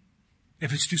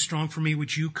 If it's too strong for me,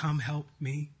 would you come help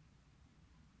me?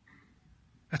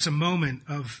 That's a moment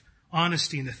of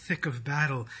honesty in the thick of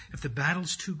battle. If the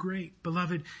battle's too great,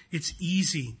 beloved, it's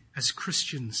easy as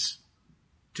Christians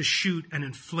to shoot and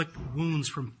inflict wounds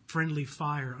from friendly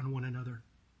fire on one another.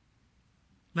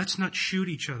 Let's not shoot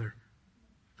each other.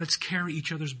 Let's carry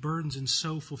each other's burdens and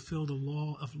so fulfill the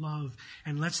law of love.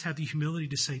 And let's have the humility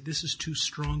to say, this is too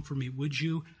strong for me. Would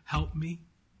you help me?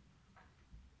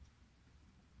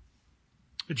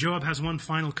 But Joab has one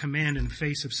final command in the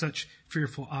face of such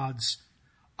fearful odds.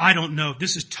 I don't know.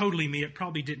 This is totally me. It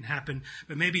probably didn't happen.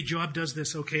 But maybe Joab does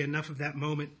this. Okay, enough of that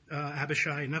moment,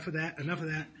 Abishai. Enough of that. Enough of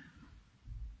that.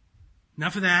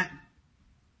 Enough of that.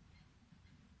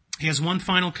 He has one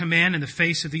final command in the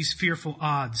face of these fearful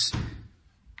odds.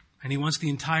 And he wants the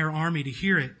entire army to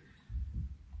hear it.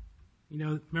 You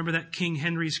know, remember that King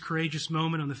Henry's courageous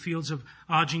moment on the fields of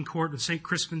Agincourt on St.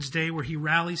 Crispin's Day where he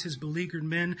rallies his beleaguered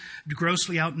men,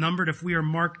 grossly outnumbered. If we are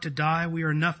marked to die, we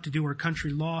are enough to do our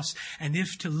country loss, and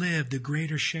if to live, the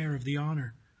greater share of the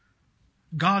honor.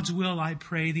 God's will, I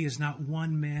pray thee, is not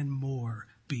one man more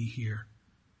be here.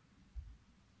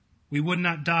 We would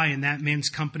not die in that man's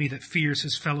company that fears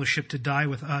his fellowship to die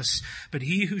with us, but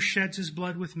he who sheds his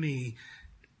blood with me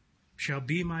shall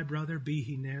be my brother, be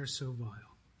he ne'er so vile.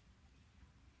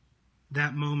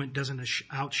 That moment doesn't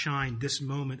outshine this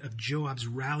moment of Joab's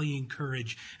rallying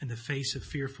courage in the face of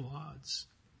fearful odds.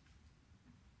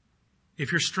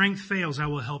 If your strength fails, I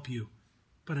will help you.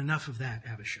 But enough of that,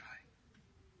 Abishai.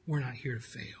 We're not here to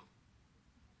fail.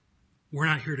 We're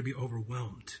not here to be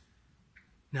overwhelmed.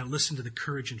 Now listen to the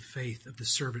courage and faith of the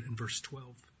servant in verse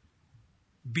 12.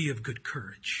 Be of good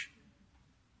courage,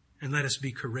 and let us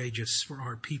be courageous for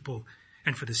our people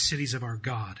and for the cities of our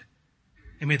God.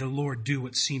 And may the Lord do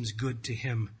what seems good to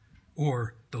him,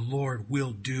 or the Lord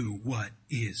will do what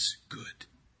is good.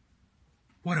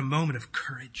 What a moment of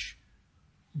courage.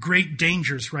 Great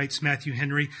dangers, writes Matthew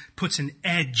Henry, puts an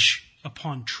edge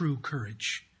upon true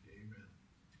courage. Amen.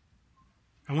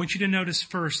 I want you to notice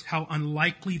first how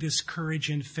unlikely this courage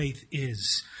and faith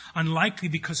is. Unlikely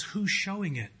because who's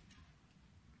showing it?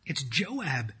 It's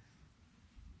Joab.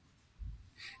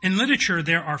 In literature,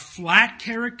 there are flat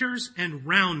characters and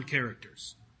round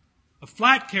characters. A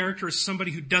flat character is somebody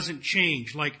who doesn't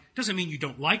change. Doesn't mean you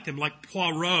don't like them, like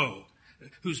Poirot,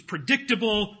 who's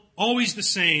predictable, always the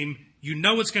same. You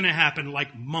know what's going to happen,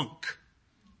 like Monk.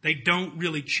 They don't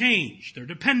really change. They're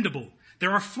dependable.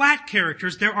 There are flat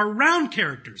characters. There are round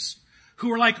characters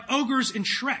who are like ogres in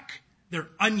Shrek. They're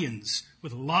onions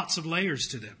with lots of layers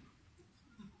to them.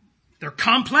 They're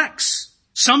complex,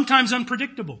 sometimes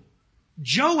unpredictable.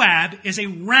 Joab is a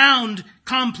round,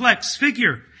 complex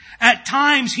figure. At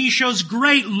times, he shows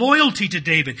great loyalty to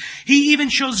David. He even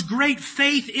shows great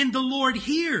faith in the Lord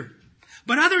here.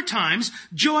 But other times,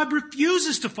 Joab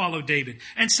refuses to follow David.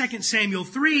 And 2 Samuel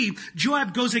 3,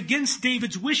 Joab goes against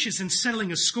David's wishes in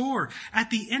settling a score. At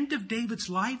the end of David's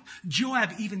life,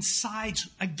 Joab even sides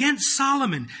against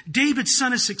Solomon, David's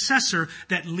son and successor,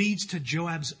 that leads to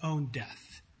Joab's own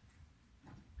death.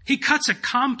 He cuts a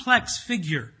complex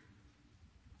figure,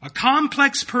 a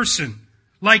complex person,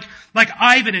 Like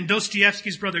Ivan and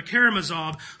Dostoevsky's brother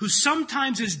Karamazov, who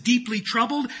sometimes is deeply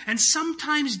troubled and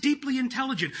sometimes deeply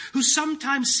intelligent, who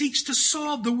sometimes seeks to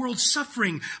solve the world's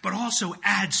suffering, but also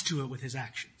adds to it with his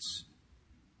actions.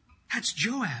 That's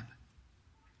Joab.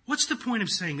 What's the point of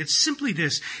saying? It's simply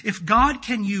this. If God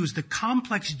can use the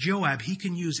complex Joab, he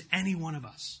can use any one of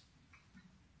us.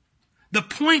 The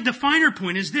finer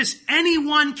point is this.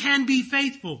 Anyone can be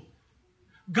faithful.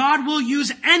 God will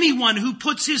use anyone who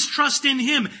puts his trust in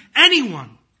him.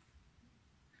 Anyone.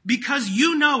 Because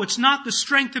you know it's not the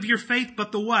strength of your faith,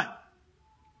 but the what?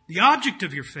 The object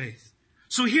of your faith.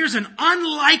 So here's an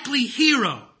unlikely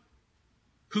hero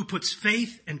who puts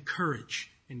faith and courage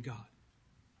in God.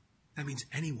 That means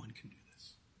anyone can do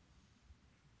this.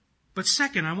 But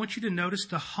second, I want you to notice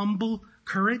the humble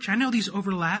courage. I know these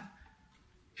overlap.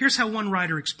 Here's how one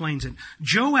writer explains it.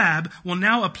 Joab will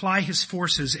now apply his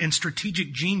forces and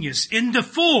strategic genius into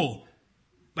full.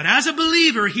 But as a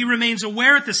believer, he remains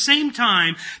aware at the same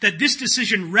time that this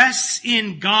decision rests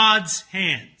in God's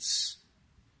hands.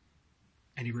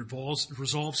 And he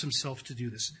resolves himself to do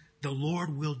this. The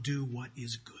Lord will do what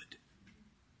is good.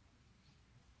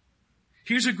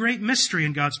 Here's a great mystery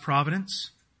in God's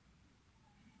providence.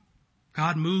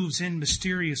 God moves in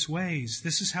mysterious ways.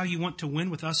 This is how you want to win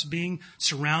with us being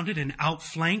surrounded and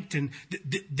outflanked. And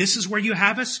this is where you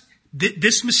have us?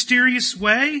 This mysterious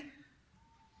way?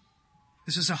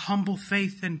 This is a humble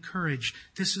faith and courage.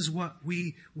 This is what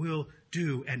we will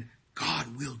do. And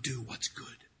God will do what's good.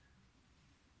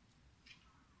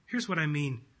 Here's what I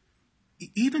mean.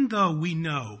 Even though we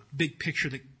know, big picture,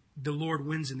 that the Lord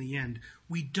wins in the end,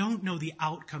 we don't know the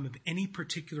outcome of any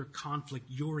particular conflict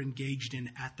you're engaged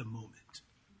in at the moment.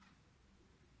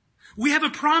 We have a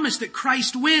promise that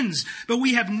Christ wins, but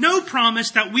we have no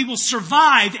promise that we will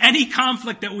survive any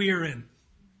conflict that we are in.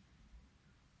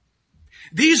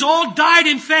 These all died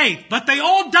in faith, but they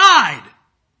all died.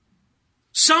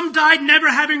 Some died never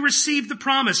having received the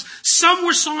promise. Some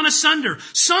were sawn asunder.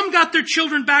 Some got their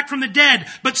children back from the dead,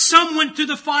 but some went through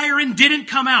the fire and didn't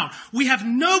come out. We have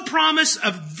no promise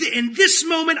of, in this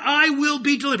moment I will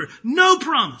be delivered. No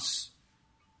promise.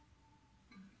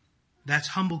 That's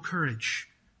humble courage.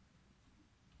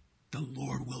 The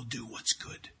Lord will do what's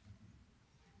good.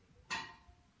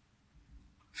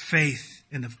 Faith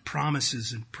in the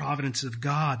promises and providence of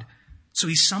God. So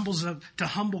he stumbles up to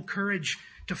humble courage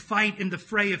to fight in the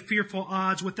fray of fearful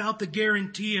odds without the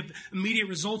guarantee of immediate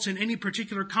results in any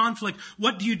particular conflict.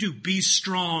 What do? Be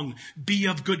strong, be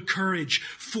of good courage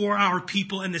for our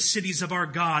people and the cities of our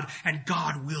God, and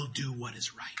God will do what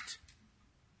is right.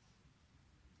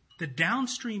 The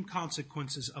downstream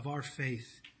consequences of our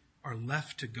faith are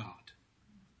left to God.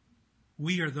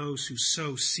 We are those who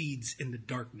sow seeds in the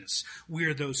darkness. We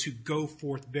are those who go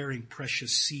forth bearing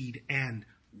precious seed and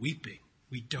weeping.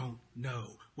 We don't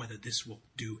know whether this will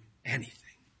do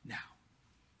anything now.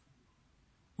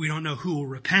 We don't know who will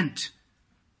repent,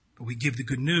 but we give the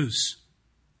good news.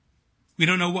 We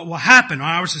don't know what will happen.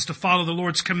 Ours is to follow the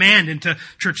Lord's command into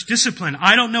church discipline.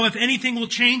 I don't know if anything will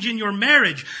change in your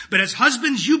marriage, but as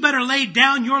husbands, you better lay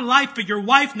down your life for your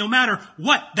wife no matter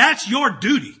what. That's your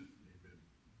duty.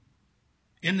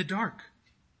 In the dark,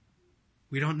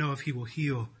 we don't know if he will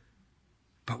heal,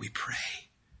 but we pray.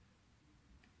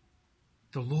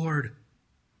 The Lord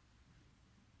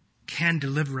can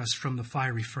deliver us from the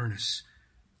fiery furnace.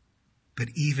 But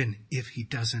even if he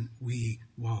doesn't, we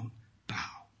won't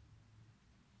bow.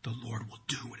 The Lord will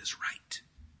do what is right.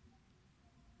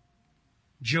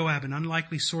 Joab, an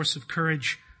unlikely source of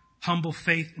courage, humble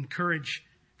faith and courage.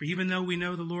 For even though we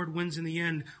know the Lord wins in the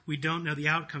end, we don't know the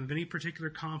outcome of any particular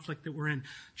conflict that we're in.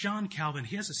 John Calvin,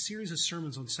 he has a series of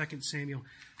sermons on 2 Samuel.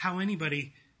 How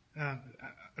anybody, I'm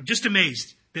just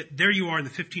amazed that there you are in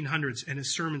the 1500s and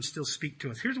his sermons still speak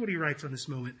to us. Here's what he writes on this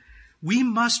moment. We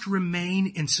must remain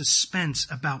in suspense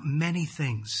about many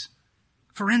things.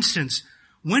 For instance,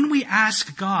 when we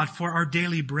ask God for our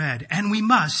daily bread, and we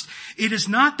must, it is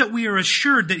not that we are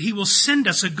assured that he will send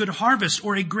us a good harvest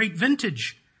or a great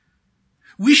vintage.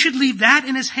 We should leave that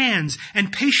in his hands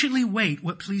and patiently wait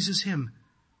what pleases him.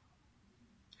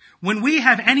 When we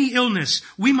have any illness,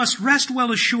 we must rest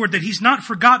well assured that he's not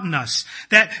forgotten us,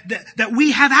 that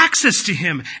we have access to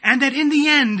him, and that in the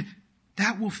end,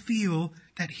 that will feel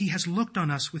that he has looked on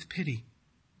us with pity.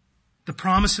 The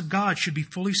promise of God should be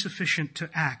fully sufficient to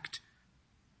act.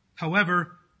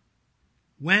 However,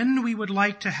 when we would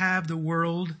like to have the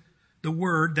word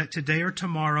that today or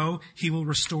tomorrow he will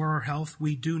restore our health,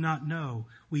 we do not know.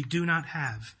 We do not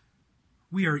have.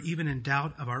 We are even in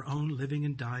doubt of our own living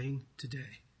and dying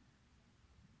today.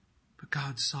 But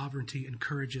God's sovereignty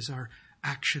encourages our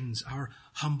actions, our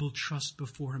humble trust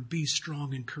before him. Be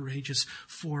strong and courageous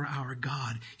for our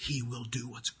God. He will do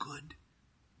what's good.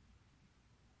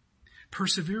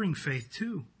 Persevering faith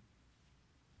too.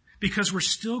 Because we're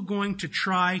still going to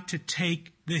try to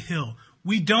take the hill.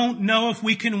 We don't know if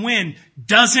we can win.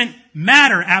 Doesn't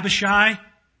matter, Abishai.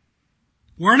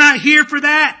 We're not here for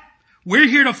that. We're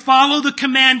here to follow the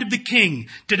command of the king,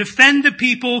 to defend the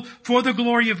people for the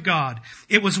glory of God.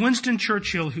 It was Winston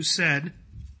Churchill who said,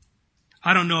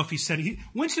 I don't know if he said it.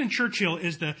 Winston Churchill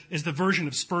is the version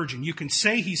of Spurgeon. You can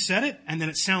say he said it, and then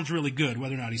it sounds really good,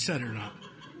 whether or not he said it or not.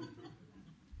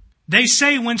 They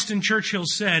say Winston Churchill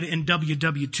said in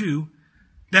WW2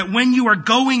 that when you are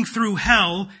going through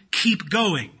hell, keep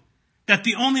going. That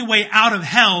the only way out of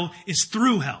hell is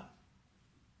through hell.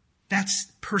 That's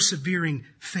persevering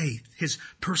faith, his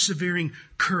persevering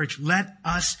courage. Let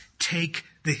us take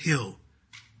the hill.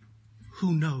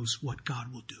 Who knows what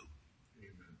God will do?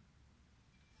 Amen.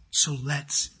 So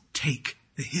let's take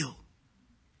the hill.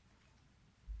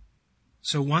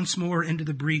 So once more into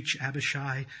the breach,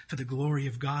 Abishai, for the glory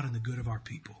of God and the good of our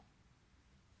people.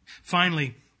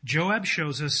 Finally, Joab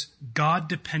shows us God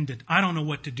dependent. I don't know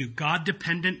what to do. God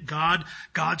dependent, God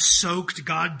soaked,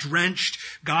 God drenched,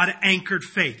 God anchored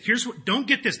faith. Don't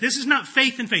get this. This is not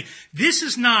faith in faith. This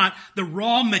is not the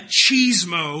raw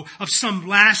machismo of some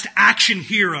last action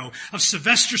hero of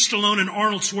Sylvester Stallone and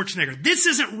Arnold Schwarzenegger. This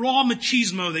isn't raw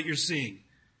machismo that you're seeing.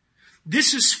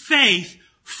 This is faith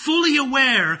fully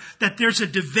aware that there's a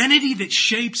divinity that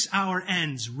shapes our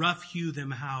ends, rough hew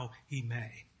them how he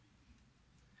may.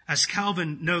 As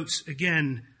Calvin notes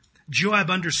again, Joab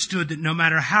understood that no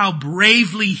matter how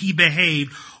bravely he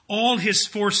behaved, all his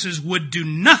forces would do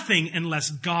nothing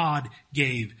unless God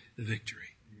gave the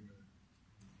victory.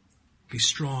 Be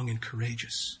strong and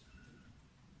courageous.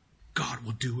 God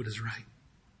will do what is right.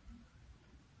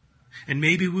 And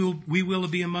maybe we will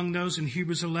be among those in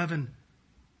Hebrews 11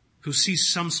 who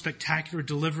sees some spectacular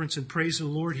deliverance and praise the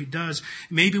Lord. He does.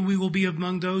 Maybe we will be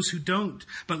among those who don't.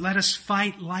 But let us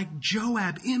fight like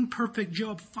Joab, imperfect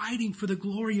Joab, fighting for the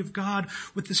glory of God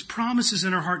with his promises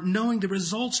in our heart, knowing the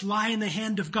results lie in the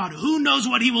hand of God. Who knows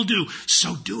what he will do?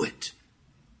 So do it.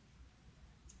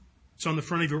 It's on the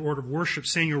front of your order of worship.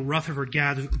 Samuel Rutherford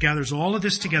gathers all of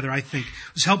this together, I think.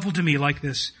 It was helpful to me like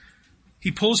this. He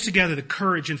pulls together the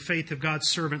courage and faith of God's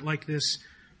servant like this.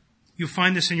 You'll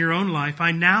find this in your own life.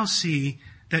 I now see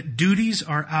that duties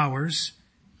are ours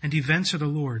and events are the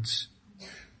Lord's.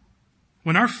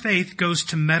 When our faith goes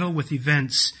to meddle with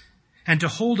events and to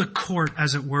hold a court,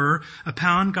 as it were,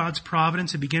 upon God's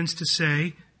providence and begins to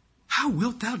say, how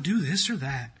wilt thou do this or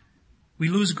that? We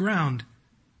lose ground.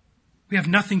 We have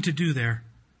nothing to do there.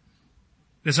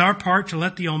 It is our part to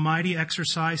let the Almighty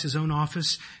exercise his own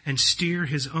office and steer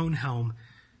his own helm,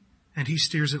 and he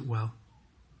steers it well.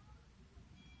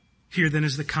 Here then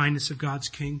is the kindness of God's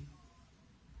King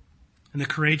and the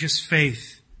courageous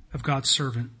faith of God's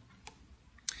servant.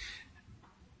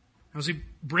 As we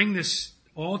bring this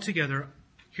all together,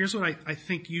 here's what I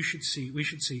think we should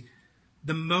see.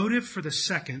 The motive for the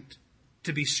second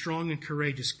to be strong and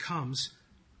courageous comes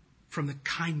from the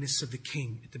kindness of the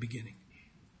king at the beginning.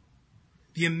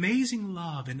 The amazing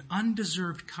love and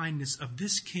undeserved kindness of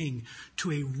this king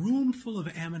to a room full of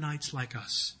Ammonites like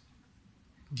us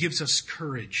gives us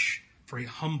courage for a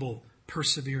humble,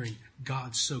 persevering,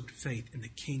 God-soaked faith in the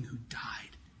king who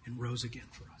died and rose again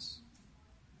for us.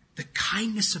 The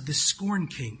kindness of this scorned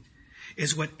king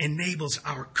is what enables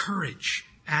our courage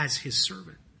as his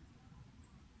servant.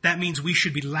 That means we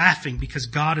should be laughing because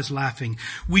God is laughing.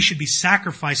 We should be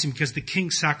sacrificing because the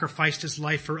king sacrificed his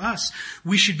life for us.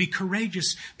 We should be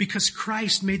courageous because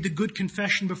Christ made the good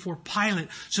confession before Pilate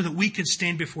so that we could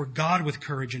stand before God with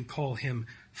courage and call him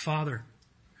Father.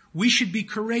 We should be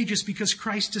courageous because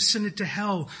Christ descended to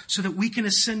hell so that we can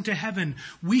ascend to heaven.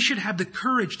 We should have the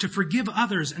courage to forgive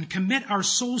others and commit our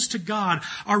souls to God,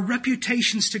 our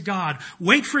reputations to God.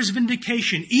 Wait for his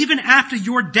vindication, even after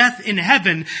your death in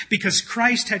heaven, because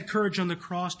Christ had courage on the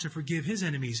cross to forgive his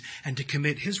enemies and to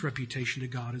commit his reputation to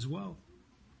God as well.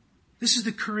 This is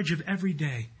the courage of every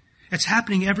day. It's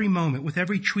happening every moment with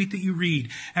every tweet that you read,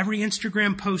 every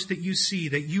Instagram post that you see,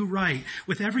 that you write,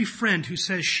 with every friend who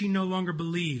says she no longer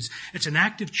believes. It's an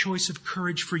active choice of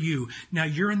courage for you. Now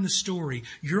you're in the story.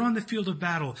 You're on the field of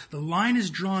battle. The line is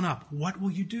drawn up. What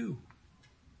will you do?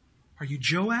 Are you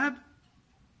Joab?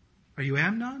 Are you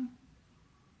Amnon?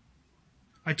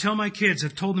 I tell my kids,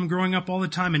 I've told them growing up all the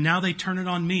time, and now they turn it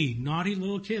on me. Naughty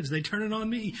little kids, they turn it on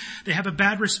me. They have a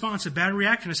bad response, a bad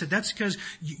reaction. I said, that's because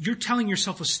you're telling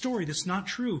yourself a story that's not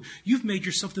true. You've made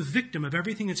yourself the victim of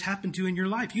everything that's happened to you in your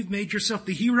life. You've made yourself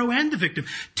the hero and the victim.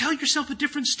 Tell yourself a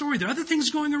different story. There are other things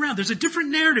going around. There's a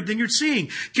different narrative than you're seeing.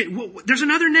 There's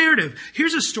another narrative.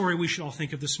 Here's a story we should all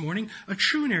think of this morning. A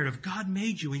true narrative. God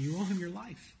made you and you owe Him your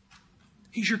life.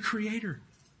 He's your creator.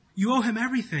 You owe Him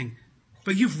everything.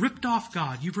 But you've ripped off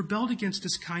God. You've rebelled against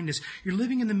His kindness. You're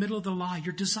living in the middle of the lie.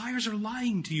 Your desires are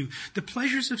lying to you. The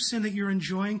pleasures of sin that you're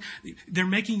enjoying, they're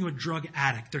making you a drug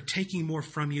addict. They're taking more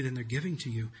from you than they're giving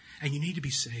to you. And you need to be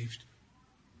saved.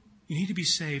 You need to be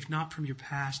saved, not from your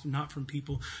past, not from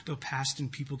people, though past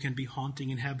and people can be haunting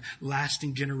and have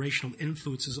lasting generational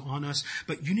influences on us.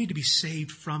 But you need to be saved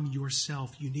from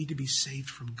yourself. You need to be saved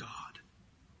from God.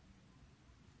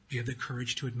 Do you have the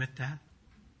courage to admit that?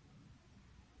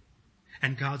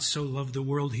 And God so loved the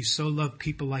world, He so loved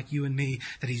people like you and me,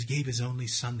 that He gave His only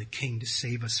Son, the King, to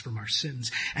save us from our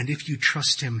sins. And if you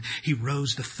trust Him, He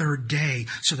rose the third day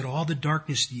so that all the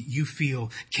darkness that you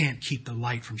feel can't keep the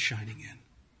light from shining in.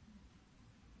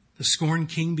 The scorned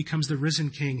king becomes the risen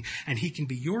king, and he can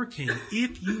be your king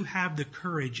if you have the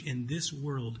courage in this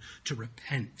world to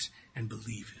repent and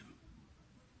believe Him.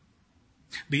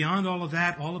 Beyond all of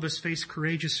that, all of us face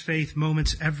courageous faith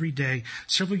moments every day.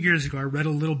 Several years ago, I read a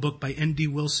little book by N.D.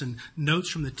 Wilson, Notes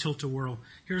from the Tilt-A-Whirl.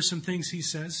 Here are some things he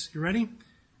says. You ready?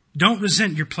 Don't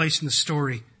resent your place in the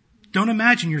story. Don't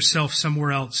imagine yourself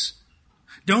somewhere else.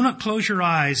 Don't close your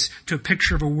eyes to a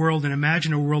picture of a world and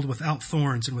imagine a world without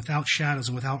thorns and without shadows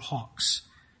and without hawks.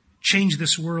 Change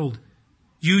this world.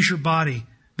 Use your body.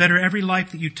 Better every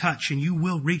life that you touch, and you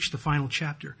will reach the final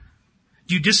chapter.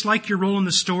 Do you dislike your role in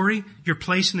the story, your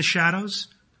place in the shadows?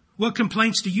 What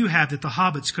complaints do you have that the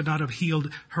hobbits could not have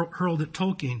hurled at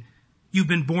Tolkien? You've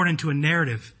been born into a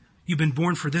narrative. You've been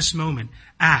born for this moment.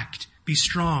 Act, be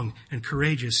strong and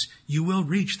courageous. You will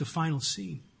reach the final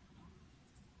scene.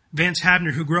 Vance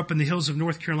Havner, who grew up in the hills of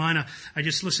North Carolina, I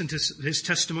just listened to his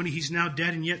testimony. He's now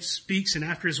dead and yet speaks. And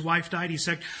after his wife died, he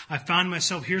said, I found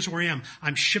myself, here's where I am.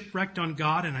 I'm shipwrecked on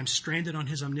God and I'm stranded on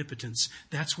His omnipotence.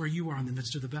 That's where you are in the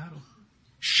midst of the battle.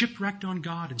 Shipwrecked on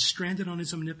God and stranded on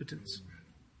His omnipotence.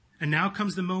 And now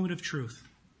comes the moment of truth.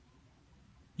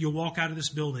 You'll walk out of this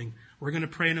building. We're going to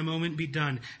pray in a moment and be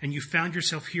done. And you found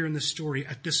yourself here in this story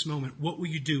at this moment. What will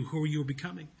you do? Who are you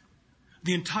becoming?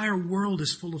 The entire world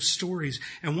is full of stories.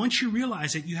 And once you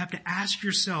realize it, you have to ask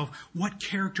yourself, what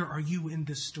character are you in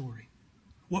this story?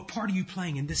 What part are you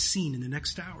playing in this scene in the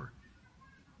next hour?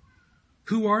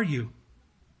 Who are you?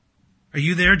 Are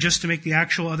you there just to make the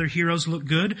actual other heroes look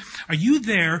good? Are you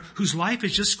there whose life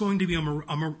is just going to be a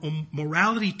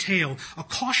morality tale, a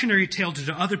cautionary tale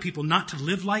to other people not to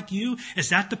live like you? Is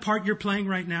that the part you're playing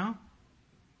right now?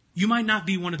 You might not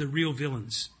be one of the real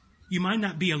villains. You might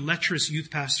not be a lecherous youth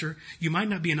pastor. You might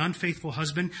not be an unfaithful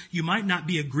husband. You might not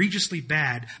be egregiously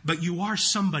bad, but you are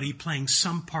somebody playing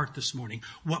some part this morning.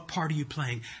 What part are you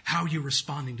playing? How are you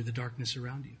responding to the darkness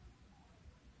around you?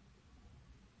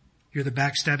 You're the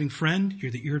backstabbing friend.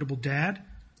 You're the irritable dad.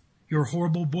 You're a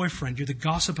horrible boyfriend. You're the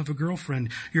gossip of a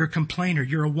girlfriend. You're a complainer.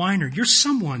 You're a whiner. You're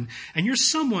someone, and you're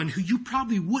someone who you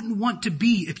probably wouldn't want to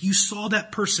be if you saw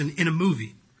that person in a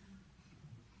movie.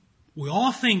 We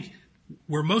all think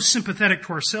we're most sympathetic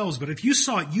to ourselves, but if you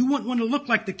saw it, you wouldn't want to look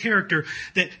like the character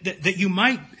that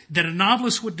a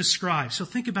novelist would describe. So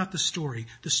think about the story.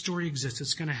 The story exists.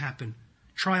 It's going to happen.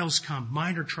 Trials come,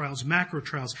 minor trials, macro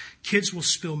trials. Kids will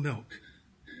spill milk.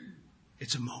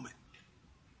 It's a moment.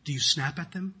 Do you snap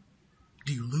at them?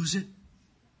 Do you lose it?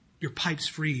 Your pipes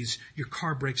freeze. Your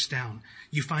car breaks down.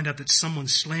 You find out that someone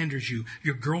slanders you.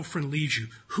 Your girlfriend leaves you.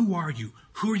 Who are you?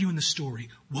 Who are you in the story?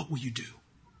 What will you do?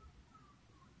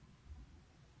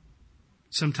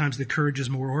 Sometimes the courage is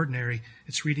more ordinary.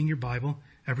 It's reading your Bible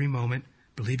every moment,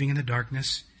 believing in the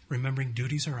darkness, remembering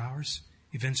duties are ours,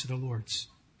 events are the Lord's.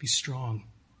 Be strong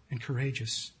and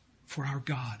courageous for our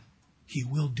God. He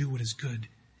will do what is good.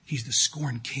 He's the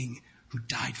scorned King who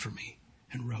died for me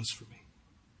and rose for me.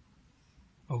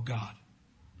 Oh God,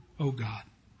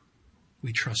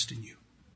 we trust in you.